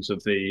few rounds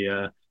of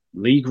the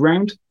league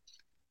round.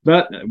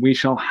 But we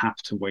shall have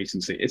to wait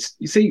and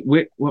see.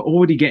 We're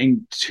already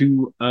getting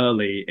too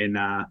early in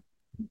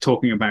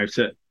talking about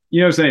it.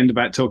 Saying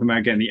about talking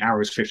about getting the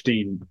Arrows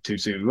 15 too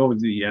soon. We've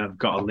already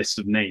got a list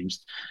of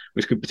names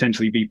which could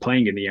potentially be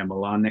playing in the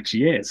MLR next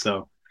year.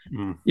 So,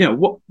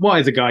 what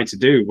is a guy to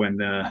do when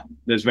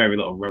there's very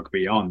little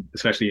rugby on,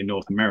 especially in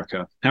North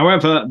America?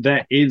 However,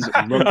 there is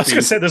rugby. I was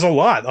going to say there's a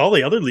lot. All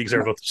the other leagues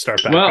are about to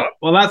start back up.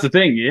 Well, that's the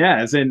thing. Yeah,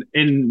 as in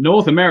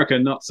North America,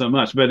 not so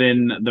much, but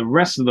in the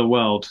rest of the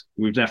world,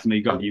 we've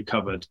definitely got you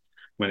covered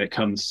when it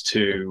comes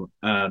to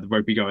the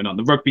rugby going on.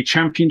 The Rugby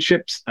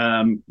Championships,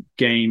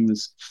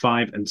 games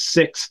 5 and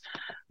 6,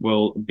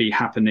 will be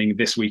happening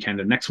this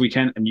weekend and next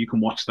weekend, and you can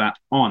watch that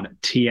on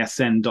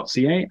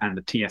tsn.ca and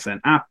the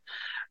TSN app.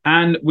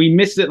 And we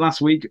missed it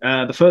last week.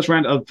 The first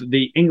round of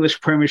the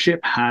English Premiership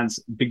has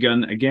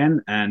begun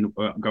again, and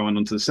we're going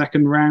on to the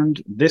second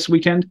round this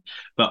weekend,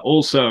 but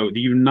also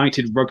the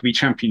United Rugby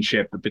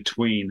Championship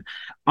between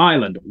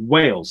Ireland,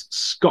 Wales,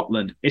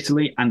 Scotland,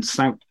 Italy, and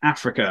South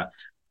Africa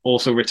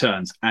also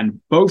returns,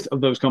 and both of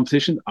those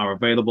competitions are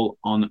available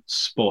on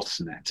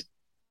Sportsnet.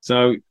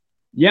 So,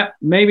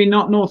 maybe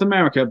not North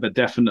America, but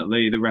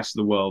definitely the rest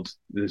of the world.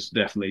 There's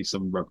definitely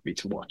some rugby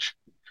to watch.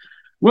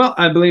 Well,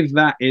 I believe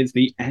that is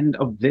the end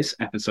of this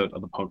episode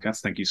of the podcast.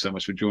 Thank you so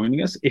much for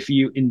joining us. If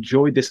you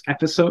enjoyed this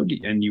episode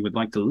and you would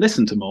like to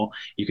listen to more,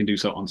 you can do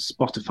so on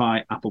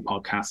Spotify, Apple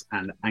Podcasts,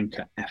 and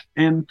Anchor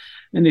FM.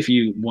 And if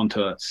you want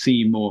to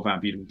see more of our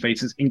beautiful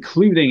faces,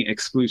 including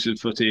exclusive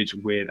footage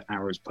with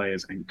Arrows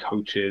players and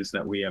coaches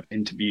that we have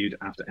interviewed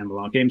after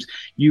MLR games,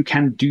 you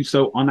can do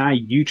so on our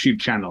YouTube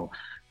channel,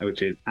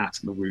 which is at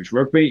Le Rouge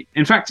Rugby.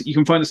 In fact, you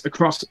can find us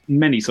across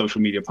many social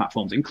media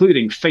platforms,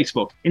 including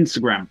Facebook,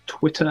 Instagram,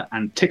 Twitter,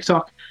 and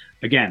TikTok.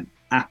 Again,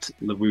 at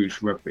Le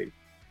Rouge Rugby.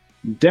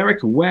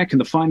 Derek, where can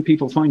the fine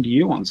people find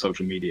you on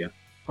social media?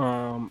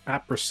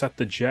 At Brissette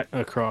the Jet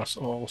across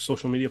all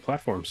social media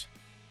platforms.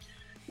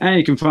 And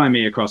you can find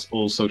me across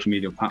all social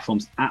media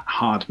platforms at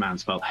Hardman,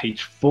 spelled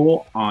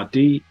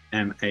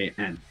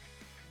H4RDMAN.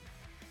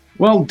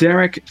 Well,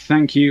 Derek,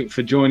 thank you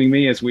for joining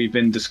me as we've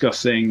been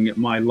discussing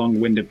my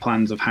long-winded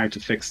plans of how to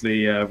fix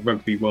the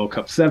Rugby World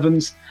Cup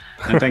Sevens.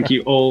 And thank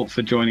you all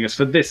for joining us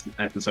for this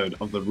episode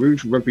of the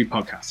Rouge Rugby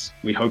Podcast.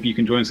 We hope you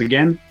can join us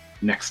again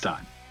next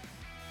time.